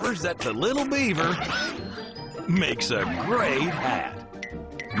discovers that the little beaver makes a great hat.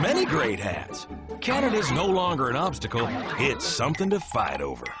 Many great hats. Canada's no longer an obstacle, it's something to fight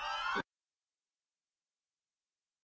over.